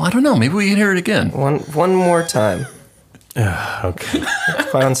 well, I don't know. Maybe we can hear it again. One more time. Okay.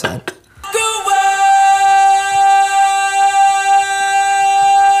 Quiet on side.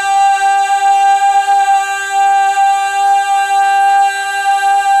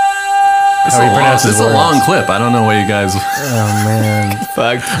 This is a long clip. I don't know what you guys. Oh man,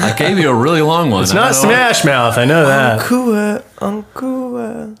 fuck! I gave you a really long one. It's not Smash Mouth. I know that.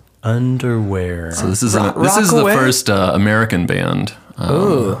 Underwear. So this is the first American band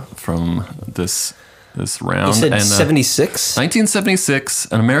from this round. You said 76? 1976,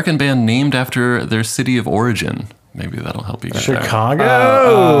 an American band named after their city of origin. Maybe that'll help you.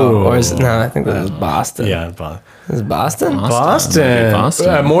 Chicago. Or is it? No, I think that was Boston. Yeah, Is it Boston?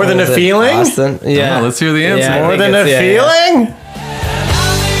 Boston. More than a feeling? Boston? Yeah. Let's hear the answer. Yeah, More than a feeling?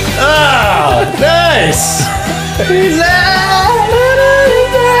 Oh, nice.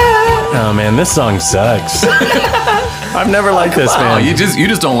 Oh man, this song sucks. I've never liked this Wow, band. you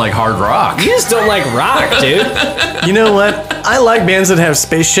just don't like hard rock. You just don't like rock, dude. You know what? I like bands that have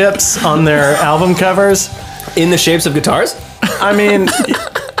spaceships on their album covers. In the shapes of guitars? I mean,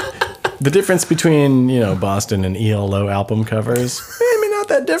 the difference between, Boston and ELO album covers, maybe not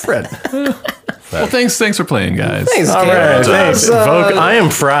that different. Well, thanks for playing, guys. Thanks, All right, thanks. I am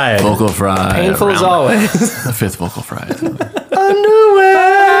fried. Vocal fry. Painful as always. The 5th vocal fry.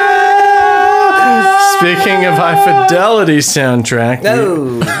 Underwear. Speaking of high fidelity soundtrack,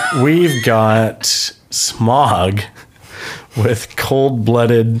 we've got Smog with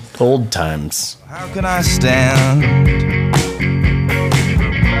Cold-Blooded Old Times. How can I stand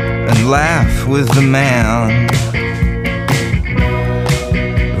and laugh with the man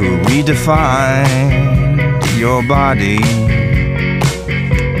who redefined your body?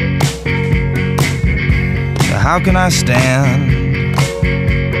 How can I stand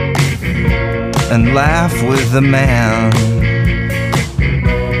and laugh with the man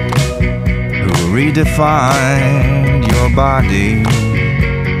who redefined your body?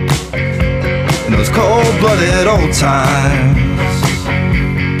 And it was cold-blooded old times.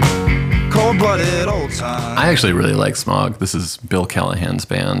 Cold-blooded old times. I actually really like Smog. This is Bill Callahan's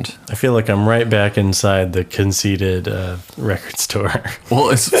band. I feel like I'm right back inside the conceited record store. Well,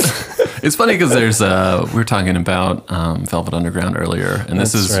 it's funny because there's we were talking about Velvet Underground earlier, and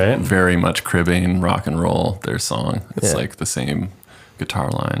this is very much cribbing rock and roll. Their song, it's like the same guitar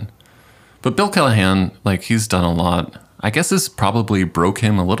line. But Bill Callahan, like he's done a lot. I guess this probably broke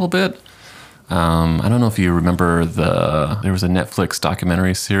him a little bit. I don't know if you remember there was a Netflix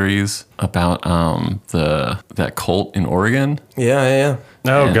documentary series about that cult in Oregon. Yeah.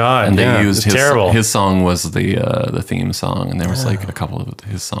 Oh God! And they used terrible. His song was the theme song, and there was like a couple of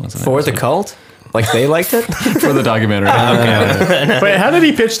his songs in For the cult. Like they liked it for the documentary. Wait, how did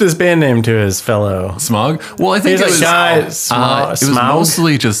he pitch this band name to his fellow Smog? Well, I think it was it was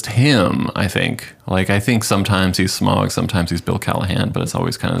mostly just him. I think. Like I think sometimes he's Smog, sometimes he's Bill Callahan, but it's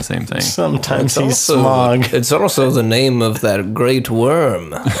always kind of the same thing. Sometimes he's Smog. It's also the name of that great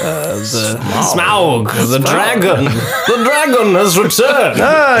worm, the Smaug, the dragon. The dragon has returned.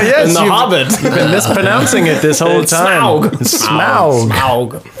 Ah, yes, in the Hobbit. You've been mispronouncing it this whole time.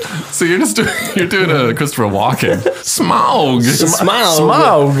 Smaug. So you're doing a Christopher Walken. Smaug.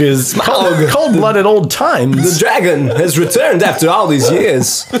 Smaug is cold-blooded old times. The dragon has returned after all these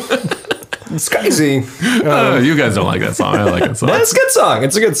years. It's crazy. You guys don't like that song. I like that song. It's a good song.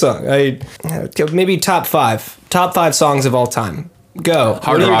 It's a good song. Maybe top five songs of all time. Go.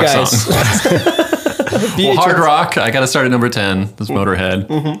 Hard rock songs. Well, hard rock. I got to start at number 10. This Motorhead.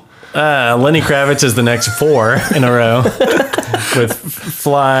 Mm-hmm. Lenny Kravitz is the next 4 in a row with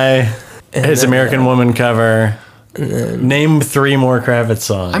Fly, his American Woman cover. Name 3 more Kravitz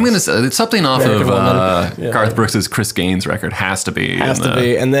songs. I'm gonna say it's something off of Garth Brooks' Chris Gaines record. Has to be.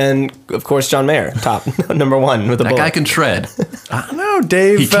 And then of course John Mayer, top number 1 with the that guy can shred. I don't know,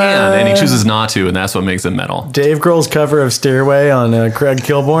 Dave. He can, and he chooses not to, and that's what makes him metal. Dave Grohl's cover of Stairway on Craig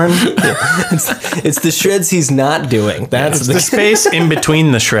Kilborn. It's the shreds he's not doing. That's the space in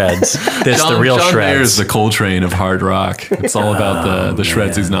between the shreds. That's the real John shreds. Mayer's the Coltrane of hard rock. It's all about the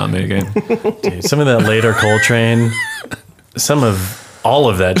shreds he's not making. Dude, some of that later Coltrane. Some of all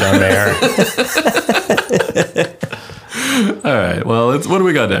of that, John Mayer. All right. Well, what do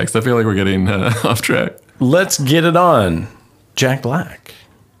we got next? I feel like we're getting off track. Let's get it on. Jack Black.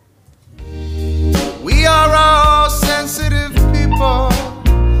 We are all sensitive people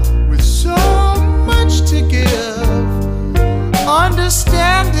with so much to give.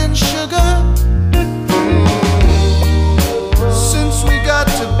 Understanding, sugar. Since we got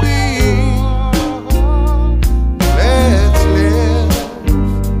to be.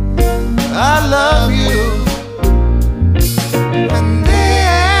 I love you, and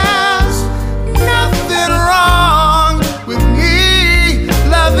there's nothing wrong with me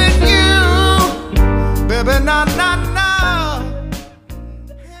loving you, baby. No.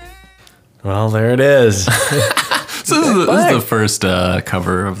 Well, there it is. So this is the first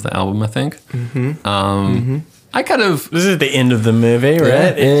cover of the album, I think. I kind of. This is the end of the movie,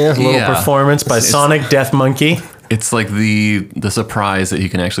 right? Yeah. A little performance by Sonic Death Monkey. It's like the surprise that he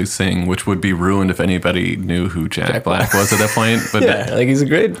can actually sing, which would be ruined if anybody knew who Jack Black was at that point. But like he's a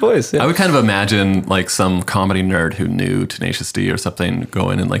great voice. Yeah. I would kind of imagine like some comedy nerd who knew Tenacious D or something go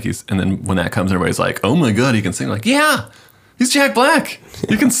in and and then when that comes, everybody's like, "Oh my god, he can sing!" Like, yeah, he's Jack Black.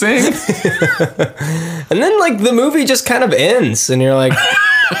 He can sing. And then like the movie just kind of ends, and you're like,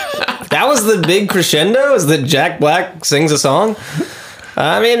 that was the big crescendo? Is that Jack Black sings a song?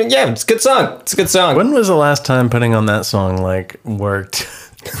 I mean, yeah, it's a good song. It's a good song. When was the last time putting on that song worked?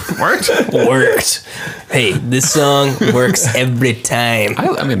 Worked. Hey, this song works every time.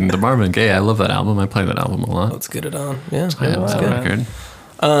 I mean, the Marvin Gaye. I love that album. I play that album a lot. Let's get it on. Yeah, I have that record.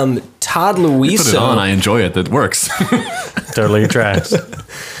 Todd Luiso. You put it on. I enjoy it. That works. Totally tracks.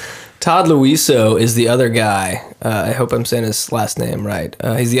 Todd Luiso is the other guy. I hope I'm saying his last name right.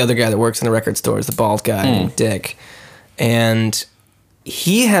 He's the other guy that works in the record stores, the bald guy named Dick. And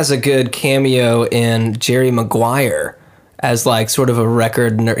he has a good cameo in Jerry Maguire as like sort of a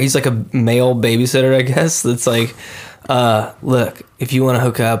record nerd. He's like a male babysitter, I guess. That's like, look, if you want to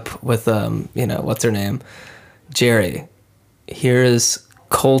hook up with, what's her name? Jerry, here's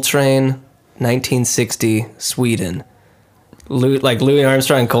Coltrane, 1960, Sweden. Louis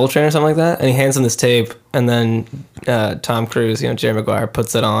Armstrong Coltrane or something like that. And he hands him this tape, and then Tom Cruise, Jerry Maguire,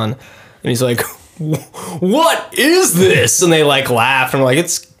 puts it on, and he's like, what is this? And they like laugh, and I'm like,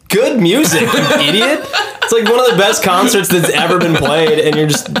 it's good music, you idiot. It's like one of the best concerts that's ever been played, and you're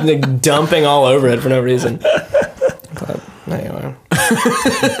just like dumping all over it for no reason. But anyway.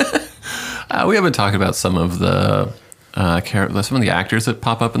 We haven't talked about some of the actors that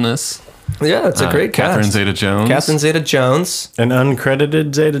pop up in this. Yeah, it's a great cast. Catherine Zeta-Jones. Catherine Zeta-Jones. An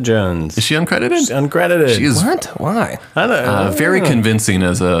uncredited Zeta-Jones. Is she uncredited? She's uncredited. She's what? Why? I don't know. Very convincing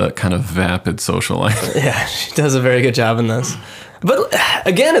as a kind of vapid socialite. Yeah, she does a very good job in this. But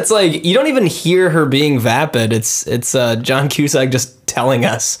again, it's like you don't even hear her being vapid. It's John Cusack just telling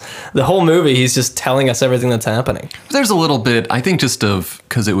us the whole movie. He's just telling us everything that's happening. There's a little bit, I think, just of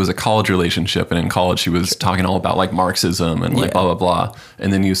because it was a college relationship, and in college she was talking all about like Marxism and like blah blah blah,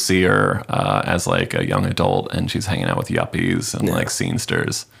 and then you see her as like a young adult, and she's hanging out with yuppies and like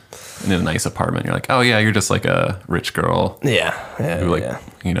scenesters in a nice apartment. You're like, oh yeah, you're just like a rich girl. Yeah, who like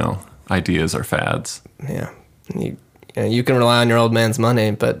ideas are fads. Yeah. You can rely on your old man's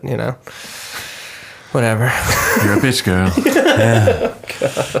money, but, whatever. You're a bitch girl. Yeah.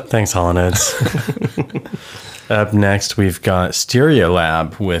 Thanks, Hall & Oates. Up next, we've got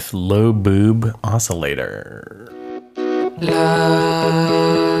Stereolab with Low Boob Oscillator.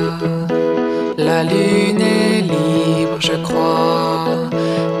 La lune est libre, je crois,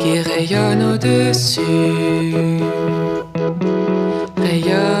 qui rayonne au-dessus,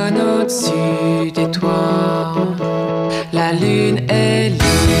 rayonne au-dessus des toits. La lune est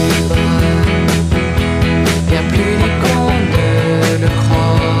libre, bien plus libre qu'on ne le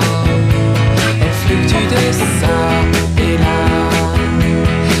croit. Elle fluctue de ça et là,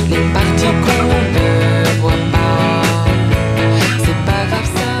 les parties qu'on ne voit pas. C'est pas grave,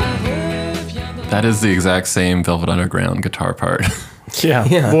 ça reviendra. That is the exact same Velvet Underground guitar part.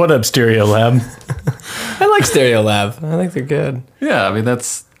 Yeah. What up, Stereolab? I like Stereolab. I think they're good. Yeah, I mean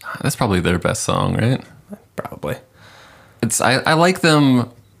that's probably their best song, right? Probably. I like them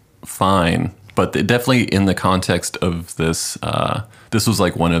fine, but definitely in the context of this, this was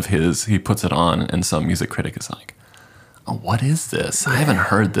like one of his, he puts it on and some music critic is like, oh, what is this? I haven't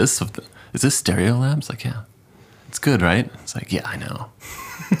heard this. Is this Stereolab? It's like, yeah, it's good, right? It's like, yeah, I know.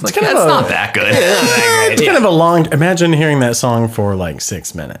 It's like, yeah, it's not that good. It's kind of a long, imagine hearing that song for like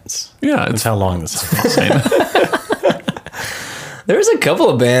 6 minutes. Yeah. That's how long this song is. There's a couple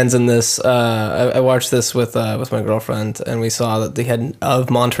of bands in this. I watched this with my girlfriend, and we saw that they had an Of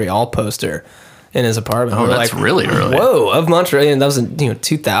Montreal poster in his apartment. Oh, that's like, really early. Whoa, Of Montreal, and that was in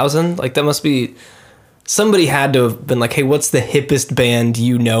 2000. Like that must be somebody had to have been like, hey, what's the hippest band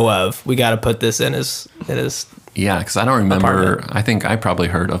you know of? We got to put this in his. Yeah, because I don't remember. Apartment. I think I probably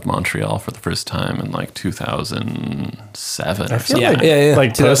heard Of Montreal for the first time in like 2007 or I feel something.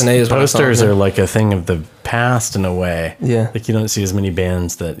 like 2008 is when I saw posters it. are like a thing of the past in a way. Yeah. Like you don't see as many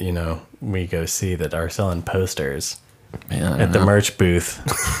bands that, we go see that are selling posters at the merch booth.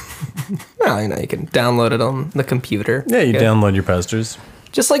 Well, you can download it on the computer. Yeah, you download your posters.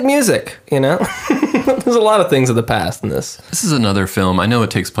 Just like music, There's a lot of things of the past in this. This is another film. I know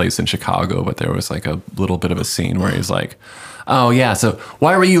it takes place in Chicago, but there was like a little bit of a scene where he's like, oh yeah, so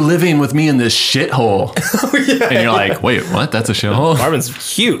why were you living with me in this shithole? And you're like, wait, what? That's a shithole?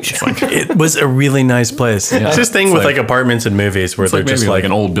 Apartment's huge. It was a really nice place. Yeah. It's this thing with like apartments and movies where It's they're like just maybe like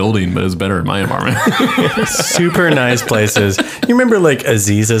an old building, but it's better in my apartment. super nice places. You remember like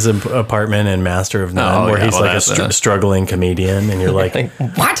Aziz's apartment in Master of None, where he's like a struggling comedian, and you're like,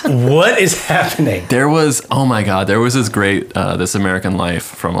 what? What is happening? There was this great This American Life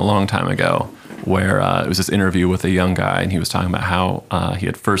from a long time ago, where it was this interview with a young guy, and he was talking about how he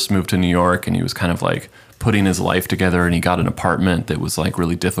had first moved to New York, and he was kind of like putting his life together, and he got an apartment that was like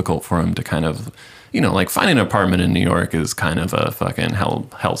really difficult for him to kind of, like finding an apartment in New York is kind of a fucking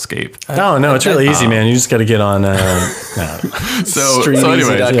hellscape. Oh no, it's really easy, man. You just got to get on. So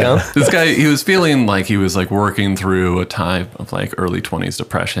anyway, this guy, he was feeling like he was like working through a time of like early 20s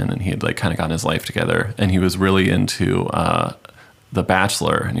depression, and he had like kind of gotten his life together, and he was really into The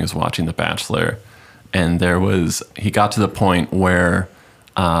Bachelor, and he was watching The Bachelor, and he got to the point where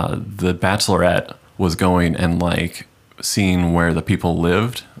the Bachelorette was going and like seeing where the people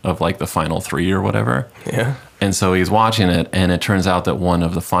lived of like the final 3 or whatever. Yeah. And so he's watching it, and it turns out that one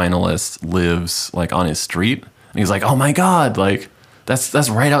of the finalists lives like on his street, and he's like, oh my God, like that's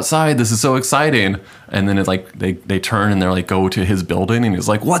right outside. This is so exciting. And then it's like they turn and they're like, go to his building, and he's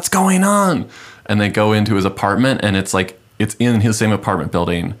like, what's going on? And they go into his apartment, and it's like, it's in his same apartment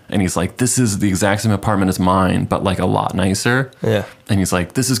building. And he's like, this is the exact same apartment as mine, but like a lot nicer. Yeah. And he's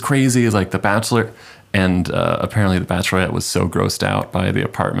like, this is crazy. It's like The Bachelor. And apparently the Bachelorette was so grossed out by the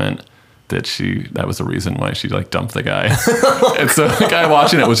apartment that was the reason why she like dumped the guy. And so the guy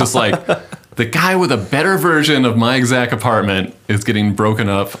watching it was just like, the guy with a better version of my exact apartment is getting broken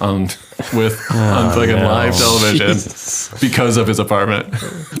up on fucking live television because of his apartment.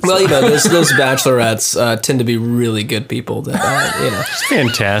 Well, you know, those bachelorettes tend to be really good people that, you know.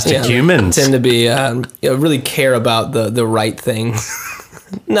 Fantastic humans. Tend to be, really care about the right thing.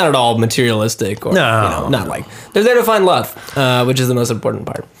 Not at all materialistic or, not like, they're there to find love, which is the most important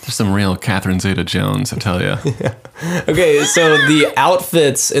part. There's some real Catherine Zeta-Jones, I tell you. Yeah. Okay, so the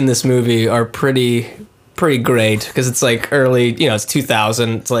outfits in this movie are pretty great because it's like early, it's 2000.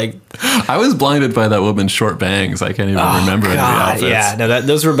 It's like, I was blinded by that woman's short bangs. I can't even remember any of the outfits. Yeah, no,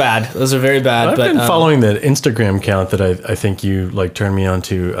 those were bad. Those are very bad. I've been following the Instagram account that I think you like turned me on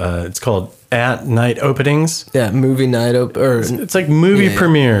to. It's called @NightOpenings. Yeah, movie night it's like movie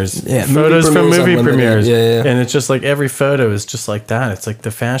premieres. Yeah, photos from movie premieres. Yeah. And it's just like every photo is just like that. It's like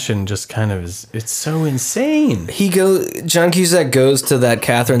the fashion just kind of is. It's so insane. John Cusack goes to that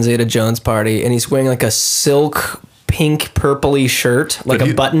Catherine Zeta-Jones party, and he's wearing like a silk pink purpley shirt, like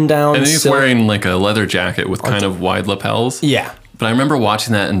a button down. And he's wearing like a leather jacket with kind of wide lapels. Yeah. But I remember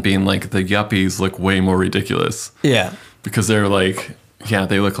watching that and being like, the yuppies look way more ridiculous. Yeah. Because they're like,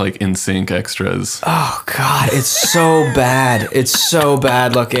 they look like NSYNC extras. Oh God, it's so bad. It's so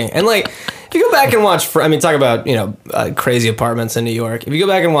bad looking. And like, if you go back and watch, talk about, crazy apartments in New York. If you go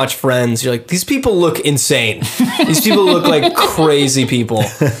back and watch Friends, you're like, these people look insane. These people look like crazy people.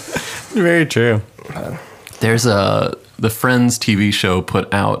 Very true. There's the Friends TV show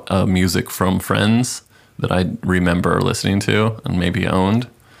put out music from Friends that I remember listening to and maybe owned.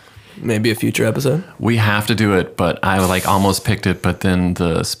 Maybe a future episode. We have to do it, but I like almost picked it, but then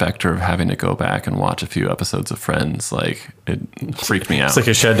the specter of having to go back and watch a few episodes of Friends, like it freaked me out. It's like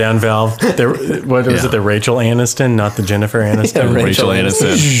a shutdown valve. What was it? The Rachel Aniston, not the Jennifer Aniston. Yeah, Rachel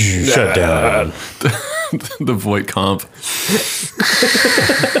Aniston. Shut down. The Voight comp.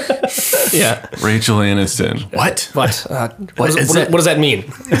 Yeah. Rachel Aniston. What? What does that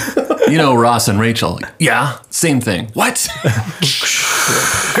mean? Ross and Rachel. Yeah, same thing. What?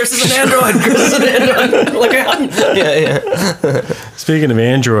 Chris is an android. Look out. Yeah. Speaking of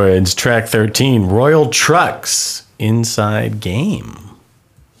androids, track 13, Royal Trucks, Inside Game.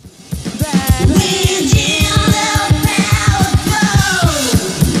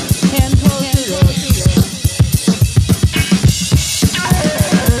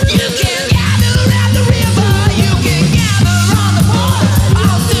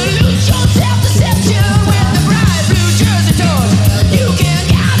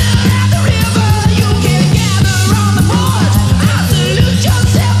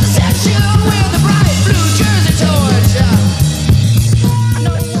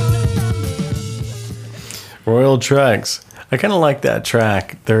 Royal Trucks. I kind of like that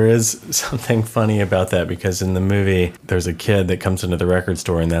track. There is something funny about that because in the movie, there's a kid that comes into the record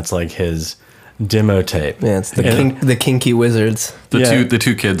store and that's like his demo tape. Yeah, it's the Kinky Wizards. The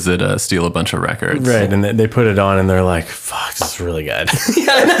two kids that steal a bunch of records. Right, and they put it on and they're like, fuck, this is really good.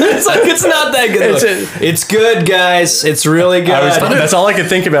 Yeah, it's like, it's not that good. It's good, guys. It's really good. That's all I could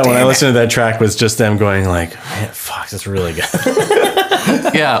think about when I listened to that track was just them going like, man, fuck, this is really good.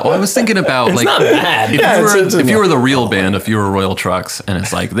 Yeah, well, I was thinking about it's like, not bad. If you were the real band, if you were Royal Trucks, and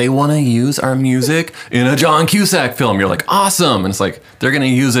it's like they want to use our music in a John Cusack film, you're like, awesome, and it's like they're gonna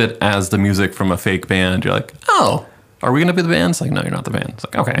use it as the music from a fake band. You're like, oh, are we gonna be the band? It's like, no, you're not the band. It's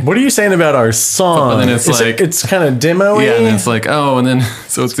like, okay. What are you saying about our song? But then it's it's kind of demo-y. Yeah, and it's like, oh, and then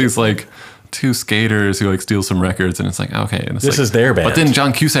so it's these like two skaters who like steal some records, and it's like, okay, and it's this like, is their band. But then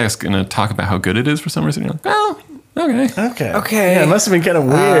John Cusack's gonna talk about how good it is for some reason. You're like, oh. Okay. Yeah, it must have been kind of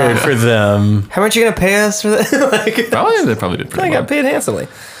weird for them. How much are you gonna pay us for that? They probably did pretty I got paid handsomely.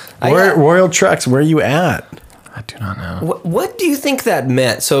 Royal Trucks, where are you at? I do not know. What do you think that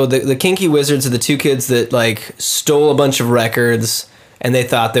meant? So the Kinky Wizards are the two kids that like stole a bunch of records and they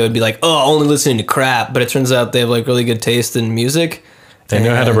thought they would be like, oh, only listening to crap, but it turns out they have like really good taste in music. They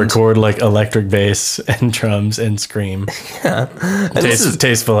know how to record like electric bass and drums and scream. Yeah.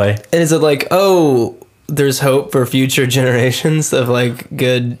 Tastefully. And is it like, oh, there's hope for future generations of like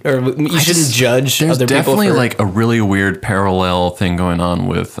good, or you shouldn't judge other people. There's definitely like a really weird parallel thing going on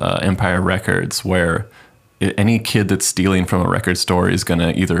with Empire Records where any kid that's stealing from a record store is going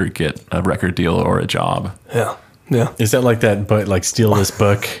to either get a record deal or a job. Yeah. Yeah. Is that like that, but like steal this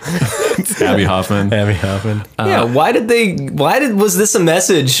book? Abby Hoffman. Abby Hoffman. Yeah, was this a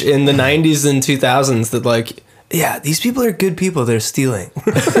message in the 90s and 2000s that like, yeah, these people are good people, they're stealing.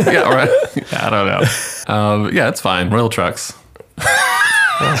 Yeah, right. I don't know. Yeah, it's fine. Royal Trucks.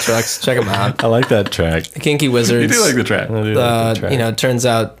 Royal Trucks, check them out. I like that track. The Kinky Wizards. You do like the track. I do like the track. You know, it turns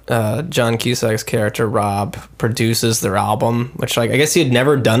out John Cusack's character Rob produces their album, which like I guess he had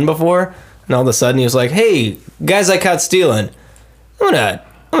never done before, and all of a sudden he was like, "Hey, guys, I caught stealing. I'm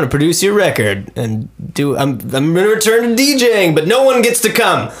gonna produce your record and do. I'm gonna return to DJing, but no one gets to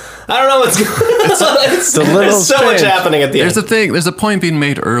come. I don't know what's going on. There's so much happening at the There's end. a thing. There's a point being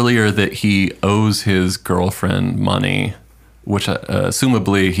made earlier that he owes his girlfriend money, which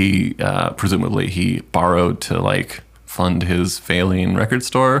presumably he borrowed to like fund his failing record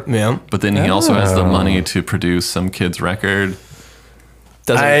store. Yeah. But then he also has the money to produce some kid's record.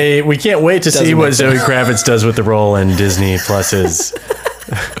 We can't wait to see what Zoe Kravitz does with the role in Disney Plus's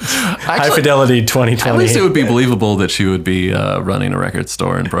High Fidelity 2020. At least it would be believable that she would be running a record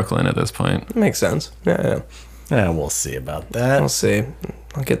store in Brooklyn at this point. Makes sense. Yeah. Yeah, we'll see about that. We'll see.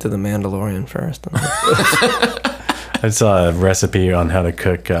 I'll get to the Mandalorian first. I saw a recipe on how to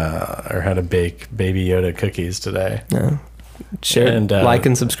cook or how to bake Baby Yoda cookies today. Yeah. Share, and, like,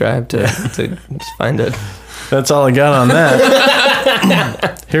 and subscribe to find it. That's all I got on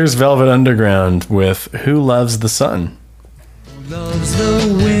that. Here's Velvet Underground with Who Loves the Sun. Loves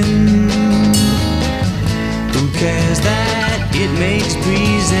the wind. Who cares that it makes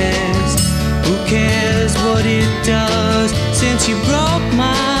breezes? Who cares what it does since you broke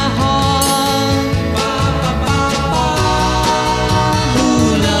my heart? Who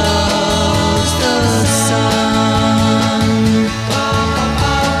loves the sun?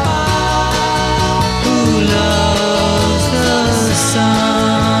 Who loves the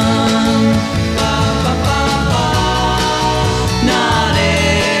sun? Not everyone.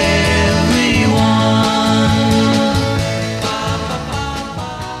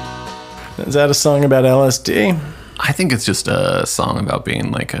 Is that a song about LSD? I think it's just a song about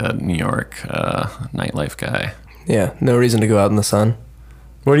being like a New York nightlife guy. Yeah, no reason to go out in the sun.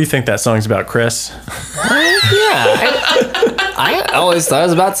 What do you think that song's about, Chris? I always thought it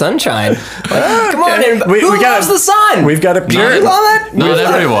was about sunshine. Like, come on, we who loves the sun? We've got a purist. You love it? Not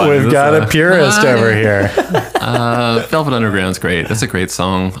everyone. We've got a purist over here. Velvet Underground's great. That's a great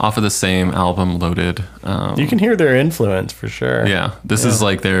song off of the same album, Loaded. You can hear their influence for sure. Yeah, this is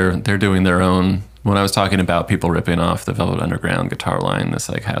like they're doing their own. When I was talking about people ripping off the Velvet Underground guitar line, this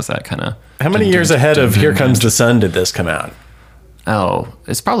like has that kind of. How many years ahead of Here Comes the Sun did this come out? Oh,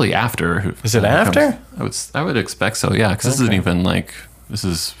 it's probably after. Is it after? I would expect so. Yeah, because this isn't even like this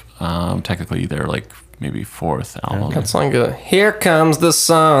is technically their like maybe fourth album. That song goes, here comes the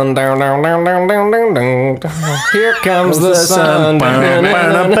sun, down, down, down, down, down, down, down. Here comes the sun. I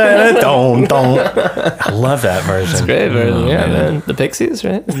love that version. It's a great version. Yeah, man. The Pixies,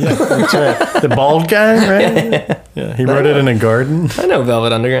 right? Yeah, that's right. The bald guy, right? Yeah, he wrote it in a garden. I know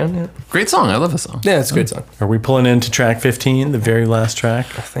Velvet Underground. Yeah. Great song. I love this song. Yeah, it's a great song. Are we pulling into track 15, the very last track?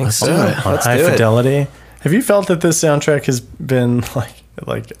 I think so. On High Fidelity. Have you felt that this soundtrack has been like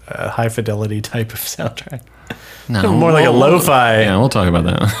a high fidelity type of soundtrack? No, more like a lo-fi. Yeah, we'll talk about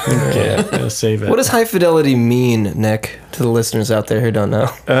that. Okay, save it. What does high fidelity mean, Nick, to the listeners out there who don't know?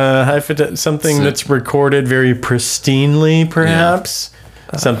 Something that's recorded very pristinely, perhaps. Yeah.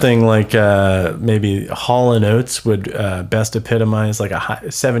 Something like maybe Hall & Oates would best epitomize like a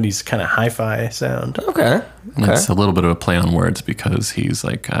 70s kind of hi-fi sound. Okay. And it's a little bit of a play on words because he's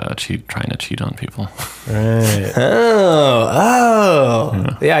like trying to cheat on people. Right.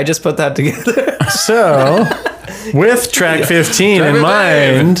 Oh. Yeah, I just put that together. So, with track 15 in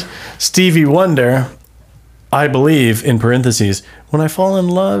mind, Stevie Wonder, I believe, in parentheses, when I fall in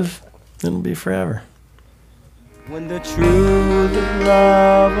love, it'll be forever. When the truth of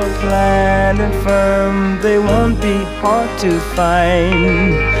love are planned and firm, they won't be hard to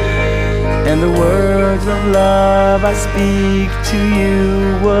find. And the words of love I speak to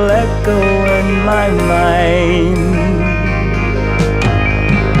you will echo in my mind.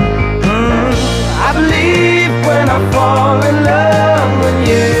 I believe when I fall in love with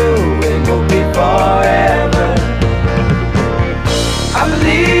you, it will be forever. I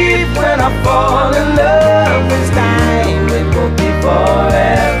believe when I fall in love this time, it will be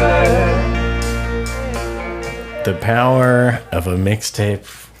forever. The power of a mixtape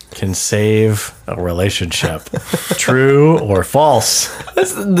can save a relationship. True or false?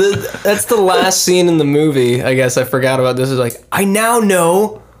 That's the last scene in the movie. I guess I forgot about this. Is like, I now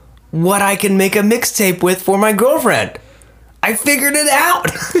know what I can make a mixtape with for my girlfriend. I figured it out.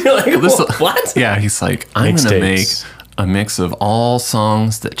 You're like, what? Yeah, he's like, I'm going to make Mixtapes. a mix of all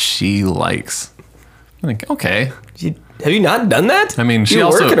songs that she likes. I'm like, okay. Have you not done that? I mean, she you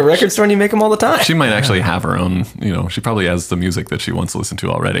also work at a record store and you make them all the time. She might actually have her own, she probably has the music that she wants to listen to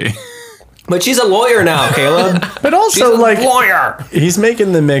already. But she's a lawyer now, Caleb. But also, She's a like, lawyer. he's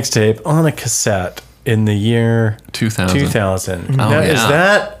making the mixtape on a cassette in the year 2000. Now,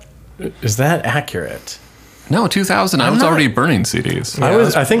 yeah. is that accurate? No, 2000. I was already burning CDs.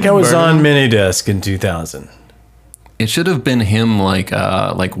 I think I was on minidisc in 2000. It should have been him like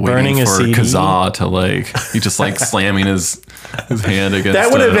Burning waiting a for CD? Kazaa to he just slamming his hand against.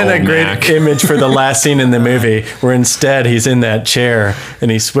 That would have been a old great Mac. image for the last scene in the movie, where instead he's in that chair and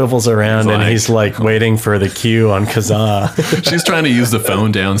he swivels around and he's like waiting for the cue on Kazaa. She's trying to use the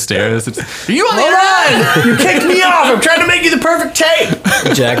phone downstairs. Are you on the Hold on! You kicked me off! I'm trying to make you the perfect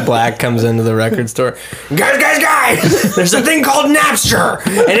tape! Jack Black comes into the record store. Guys! There's a thing called Napster,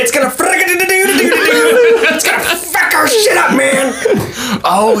 and it's gonna it's gonna fuck our shit up, man.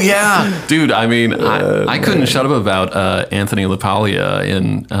 Oh yeah, dude. I mean, I couldn't shut up about Anthony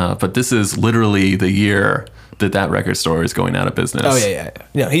LaPaglia but this is literally the year that record store is going out of business. Oh yeah.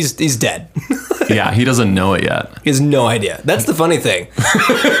 No, he's dead. Yeah, he doesn't know it yet. He has no idea. That's the funny thing.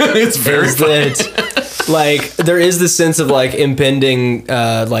 It's very funny. Like, there is this sense of like impending,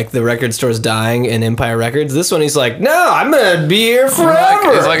 like the record store's dying in Empire Records. This one, he's like, no, I'm gonna be here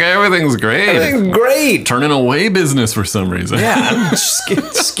forever. It's like everything's great. Everything's great. Turning away business for some reason. Yeah, I'm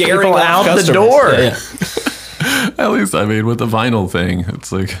scaring People out customers. the door. Yeah. At least, I mean, with the vinyl thing,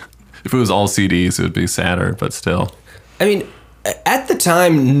 it's like, if it was all CDs, it would be sadder, but still. I mean, at the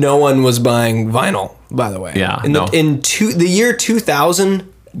time, no one was buying vinyl, by the way. Yeah, In the year 2000,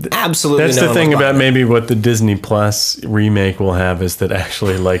 absolutely That's no the one thing was about buying maybe what the Disney Plus remake will have, is that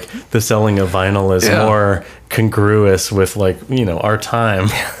actually like the selling of vinyl is more congruous with our time.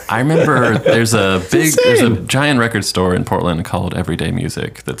 I remember there's a giant record store in Portland called Everyday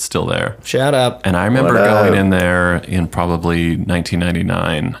Music that's still there. Shout out. And I remember What up? going in there in probably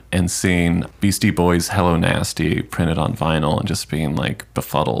 1999 and seeing Beastie Boys' Hello Nasty printed on vinyl and just being like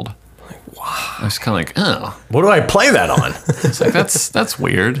befuddled. Wow. I was kind of like, oh. What do I play that on? It's like, that's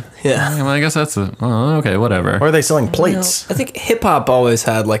weird. Yeah. Well, I guess that's okay, whatever. Or are they selling plates? I think hip hop always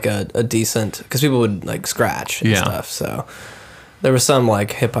had like a decent, because people would like scratch and stuff. So there were some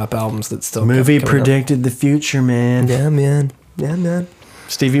like hip hop albums that still Movie kept coming predicted the future, man. Yeah, man. Yeah, man.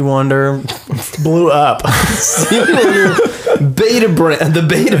 Stevie Wonder blew up. The Beta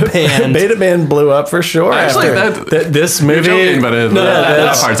Band. Beta Band blew up for sure. Actually, this movie. joking, but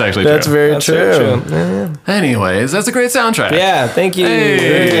that part's actually true. That's very true. Yeah. Anyways, that's a great soundtrack. Yeah, thank you.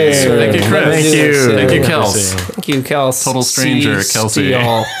 Hey, thank you, Chris. Thank you, Kels. Thank you, Kels. Total stranger, Kelsey.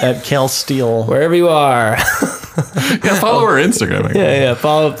 Steele. At Kel Steele. Wherever you are. Yeah, follow her Instagram. Yeah.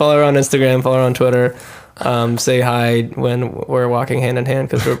 Follow her on Instagram, follow her on Twitter. Say hi when we're walking hand in hand,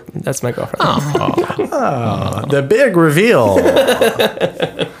 because that's my girlfriend. The big reveal.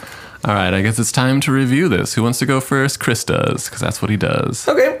 All right, I guess it's time to review this. Who wants to go first? Chris does, because that's what he does.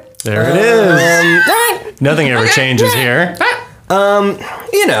 Okay. There it is. Nothing ever changes here. I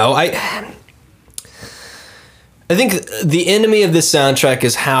think the enemy of this soundtrack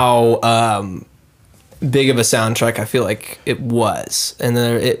is how big of a soundtrack I feel like it was. And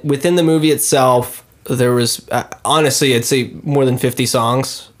then within the movie itself, there was, honestly, I'd say more than 50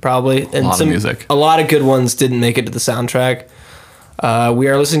 songs, probably. And a lot of music. A lot of good ones didn't make it to the soundtrack. We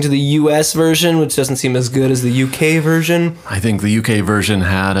are listening to the US version, which doesn't seem as good as the UK version. I think the UK version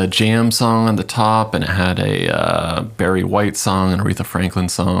had a Jam song on the top, and it had a Barry White song and Aretha Franklin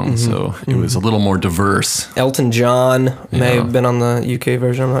song, so it was a little more diverse. Elton John may have been on the UK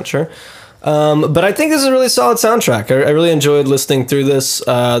version, I'm not sure. But I think this is a really solid soundtrack. I really enjoyed listening through this.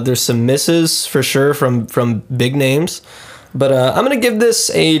 There's some misses for sure from big names, but I'm going to give this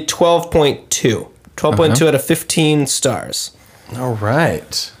a 12.2. 12.2 out of 15 stars. All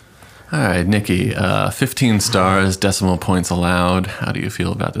right. All right, Nikki, 15 stars, decimal points allowed. How do you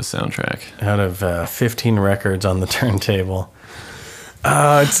feel about this soundtrack? Out of 15 records on the turntable.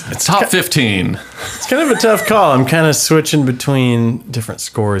 It's top 15. It's kind of a tough call. I'm kind of switching between different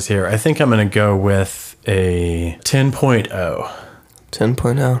scores here. I think I'm going to go with a 10.0.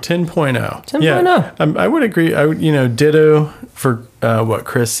 10.0. 10.0. Yeah, I would agree. Ditto for what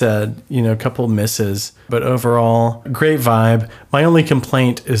Chris said. A couple misses, but overall, great vibe. My only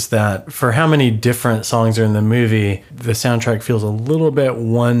complaint is that for how many different songs are in the movie, the soundtrack feels a little bit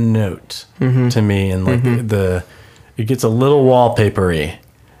one note to me, and like it gets a little wallpapery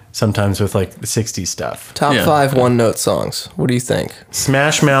sometimes with like the 60s stuff. Top 5 one-note songs. What do you think?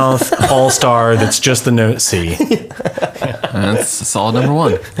 Smash Mouth All Star. That's just the note C. That's a solid number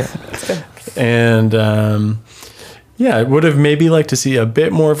one. And yeah, I would have maybe liked to see a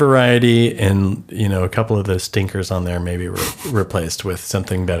bit more variety, and a couple of those stinkers on there maybe replaced with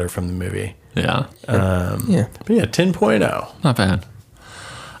something better from the movie. Yeah. But yeah, 10.0. Not bad.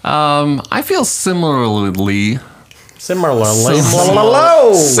 I feel similarly. Similarly.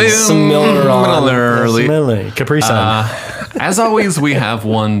 Capri Sun. As always, we have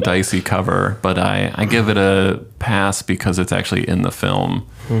one dicey cover, but I give it a pass because it's actually in the film.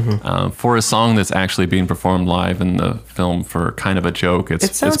 For a song that's actually being performed live in the film for kind of a joke,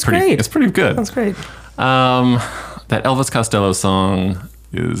 it's pretty good. Sounds great. That Elvis Costello song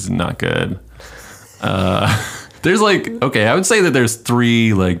is not good. There's I would say that there's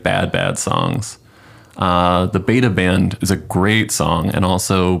 3 bad songs. The Beta Band is a great song, and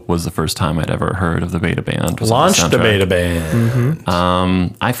also was the first time I'd ever heard of the Beta Band. Launched the Beta Band.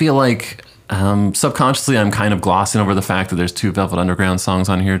 I feel like subconsciously I'm kind of glossing over the fact that there's 2 Velvet Underground songs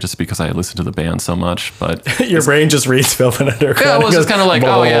on here just because I listen to the band so much. But your brain just reads Velvet Underground. Yeah, it was just kind of like,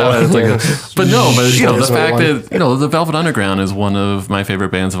 oh yeah. It's but the fact that the Velvet Underground is one of my favorite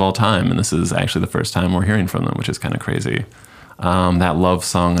bands of all time, and this is actually the first time we're hearing from them, which is kind of crazy. That Love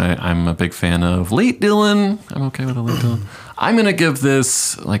song, I'm a big fan of. Late Dylan, I'm okay with a Late Dylan. I'm going to give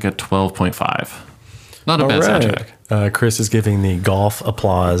this a 12.5. Not a bad soundtrack. Chris is giving the golf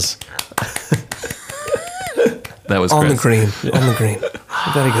applause. That was on Chris. the green. On the green.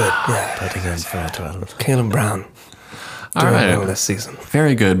 Very good. Yeah. Putting in for a 12. Caleb Brown. All right. Well this season.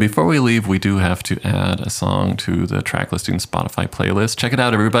 Very good. Before we leave, we do have to add a song to the track listing Spotify playlist. Check it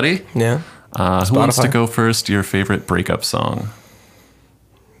out, everybody. Yeah. Who wants to go first? Your favorite breakup song?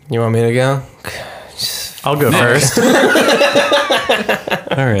 You want me to go? I'll go first. All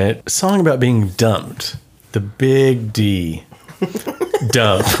right. A song about being dumped. The Big D.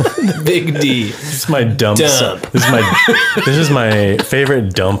 Dump. The Big D. This is my dump song. This is my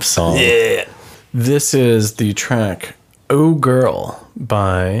favorite dump song. Yeah. This is the track "Oh Girl"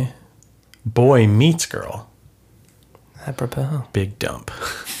 by Boy Meets Girl. Apropos. Big dump.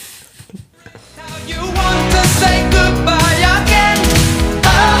 You want to say goodbye again?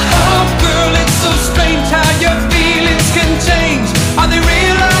 Oh, girl, it's so strange how your feelings can change. Are they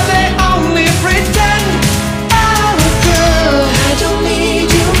real or they only pretend? Oh, girl, I don't need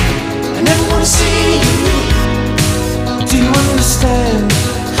you. I never want to see you. Do you understand?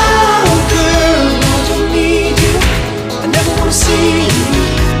 Oh, girl, I don't need you. I never want to see you.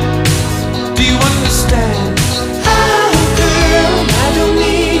 Do you understand? Oh, girl, I don't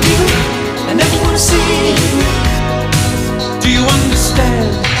need you. I never want to see you. Do you understand?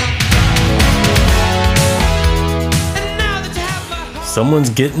 Someone's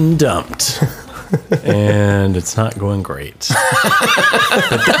getting dumped, and it's not going great.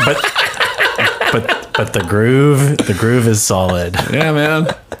 but the groove is solid. Yeah, man.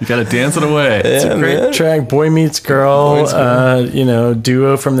 You got to dance it away. It's a great track. Boy Meets Girl,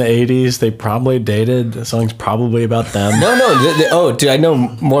 duo from the 80s. They probably dated. The song's probably about them. No. Dude, I know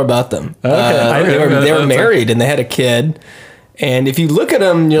more about them. Okay. They were married and they had a kid. And if you look at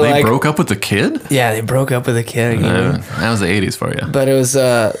them, they broke up with the kid? Yeah, they broke up with a kid. That was the 80s for you. But it was,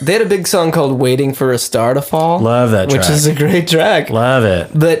 they had a big song called Waiting for a Star to Fall. Love that track. Which is a great track. Love it.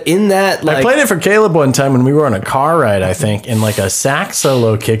 But in that, I played it for Caleb one time when we were on a car ride, I think, and a sax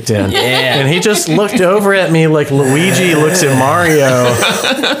solo kicked in. Yeah. And he just looked over at me like Luigi looks at Mario.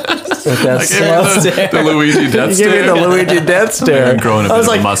 With that the Luigi death stare. He gave me the Luigi death stare. Growing a bit of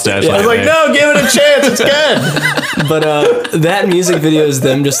a mustache. I was like, no, give it a chance. It's good. But that music video is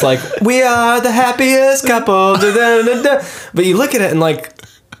them just we are the happiest couple. But you look at it and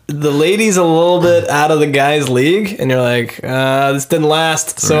the lady's a little bit out of the guy's league, and you're like, this didn't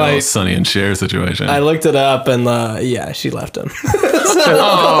last. It's a real Sonny and Cher situation. I looked it up, and she left him.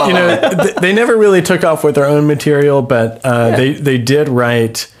 They never really took off with their own material, but they did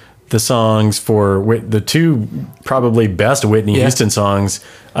write the songs for the 2 probably best Whitney Houston songs,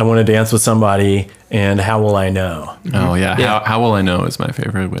 I Want to Dance with Somebody and How Will I Know. Oh, yeah. How Will I Know is my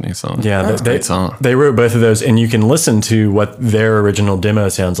favorite Whitney song. Yeah, that's a great song. They wrote both of those, and you can listen to what their original demo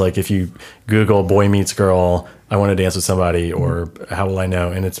sounds like if you Google Boy Meets Girl, I Want to Dance with Somebody, or How Will I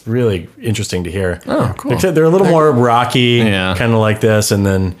Know, and it's really interesting to hear. Oh, cool. They're a little more rocky, kind of like this, and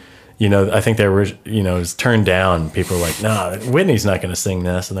then... I think they were, it was turned down. People were like, "No, Whitney's not going to sing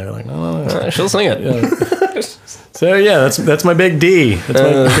this," and they were like, "No, she'll sing it." Yeah. So yeah, that's my big D. That's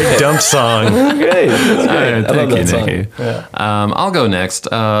my big dump song. Okay, thank you, Nikki. Yeah. I'll go next.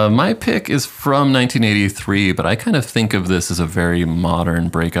 My pick is from 1983, but I kind of think of this as a very modern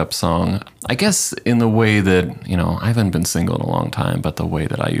breakup song. I guess in the way that I haven't been single in a long time, but the way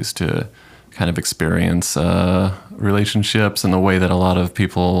that I used to kind of experience relationships and the way that a lot of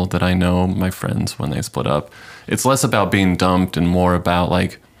people that I know, my friends, when they split up, it's less about being dumped and more about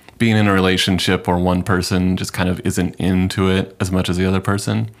like being in a relationship where one person just kind of isn't into it as much as the other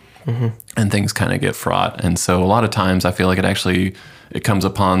person. And things kind of get fraught. And so a lot of times I feel like it comes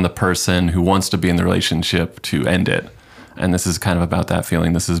upon the person who wants to be in the relationship to end it. And this is kind of about that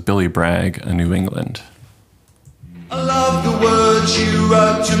feeling. This is Billy Bragg, A New England. I love the words you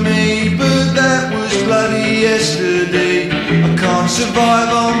wrote to me, but that was bloody yesterday. I can't survive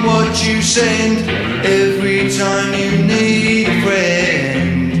on what you send every time you need a friend.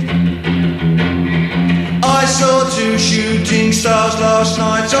 I saw 2 shooting stars last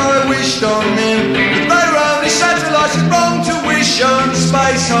night, I wished on them, but they were only satellites. It's wrong to wish on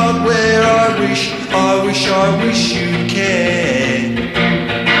space hardware. I wish you'd care.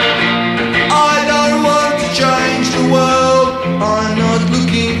 I don't want to change the world, I'm not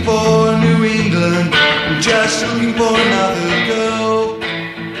looking for New England, I'm just looking for another girl.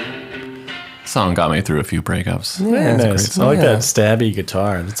 Song got me through a few breakups. Yeah, It's a great nice. I song. like that stabby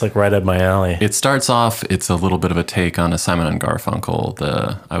guitar. It's like right up my alley. It starts off, it's a little bit of a take on a Simon and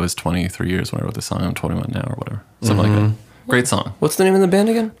Garfunkel. I was 23 years when I wrote the song. I'm 21 now or whatever. Something like that. Great song. What's the name of the band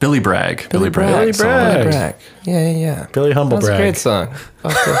again? Billy Bragg. Billy Bragg. Billy Bragg. Billy Bragg. Yeah. Billy Humble That's Bragg. a great song.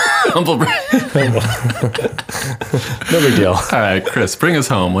 Humble Bragg. No big deal. All right, Chris, bring us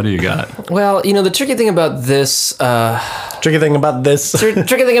home. What do you got? Well, the tricky thing about this... Tricky thing about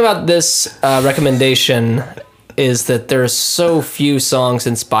this recommendation is that there's so few songs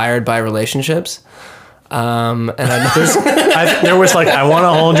inspired by relationships. And there was like, I Want to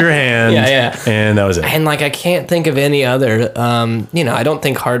Hold Your Hand. Yeah. And that was it. And like, I can't think of any other. I don't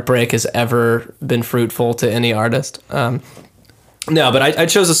think heartbreak has ever been fruitful to any artist. No, but I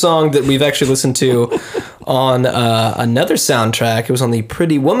chose a song that we've actually listened to on another soundtrack. It was on the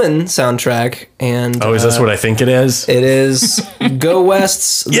Pretty Woman soundtrack. And is this what I think it is? It is Go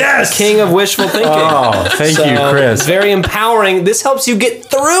West's Yes! King of Wishful Thinking. Oh, thank you, Chris. It's very empowering. This helps you get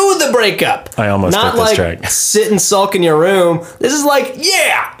through the breakup. I almost Not put this like track. sit and sulk in your room. This is like,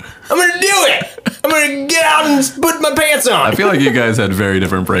 yeah, I'm going to do it. I'm going to get out and put my pants on. I feel like you guys had very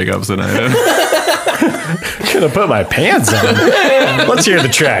different breakups than I did. Could have put my pants on. Let's hear the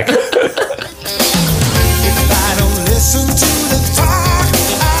track. If I don't listen to the talk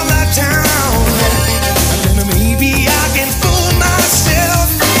of the town, then maybe I can fool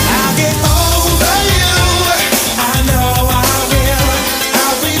myself. I'll get over you. I know I will.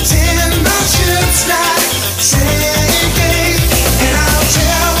 I'll pretend my ship's not sinking, and I'll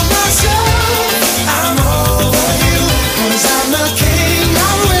tell myself I'm over you, 'cause I'm the king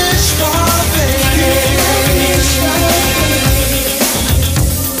of wishful thinking.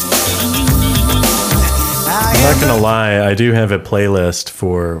 I'm not going to lie. I do have a playlist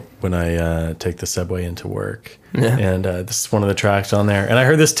for when I take the subway into work. Yeah. And this is one of the tracks on there. And I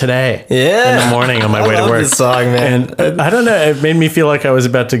heard this today Yeah. in the morning on my way I to love work. this song, man. And I don't know. It made me feel like I was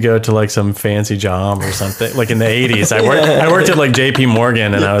about to go to like some fancy job or something. Like in the 80s. I worked at like JP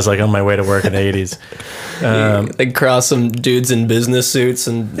Morgan and I was like on my way to work in the 80s. They cross some dudes in business suits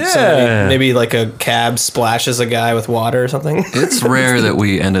and maybe like a cab splashes a guy with water or something. It's rare that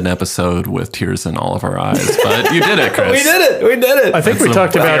we end an episode with tears in all of our eyes, but you did it, Chris. We did it. I think It's we a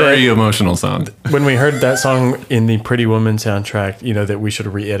talked about very it emotional song. when we heard that song in the Pretty Woman soundtrack. That we should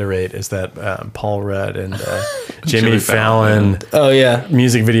reiterate is that Paul Rudd and Jimmy Fallon Oh yeah,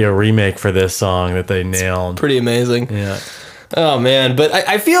 music video remake for this song that they nailed. pretty amazing. Yeah. Oh man, but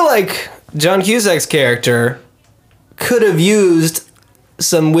I feel like John Cusack's character could have used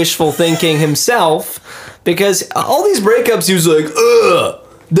some wishful thinking himself, because all these breakups he was like, ugh,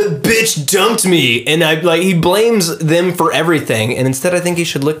 the bitch dumped me, and he blames them for everything, and instead I think he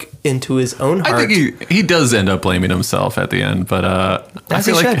should look into his own heart. I think he does end up blaming himself at the end, but I As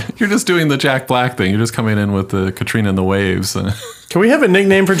feel he like should. you're just doing the Jack Black thing. You're just coming in with the Katrina and the Waves. Can we have a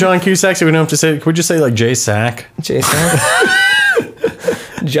nickname for John Cusack so we don't have to say? Could we just say like Jay Sack? Jason,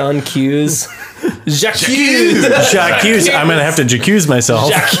 John Hughes, Jacques Hughes. Jacques Hughes. I'm gonna have to Jacques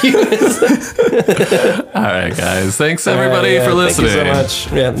myself. All right, guys. Thanks everybody for Thank you listening. so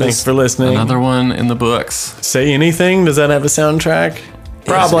much. Yeah, Thanks for listening. Another one in the books. Say Anything. Does that have a soundtrack?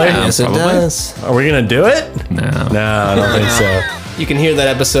 Probably. Yes, it Probably. does. Are we gonna do it? No. No, I don't think so. You can hear that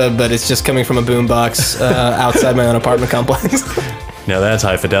episode, but it's just coming from a boombox outside my own apartment complex. Now that's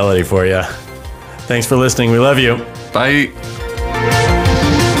high fidelity for you. Thanks for listening. We love you. Bye.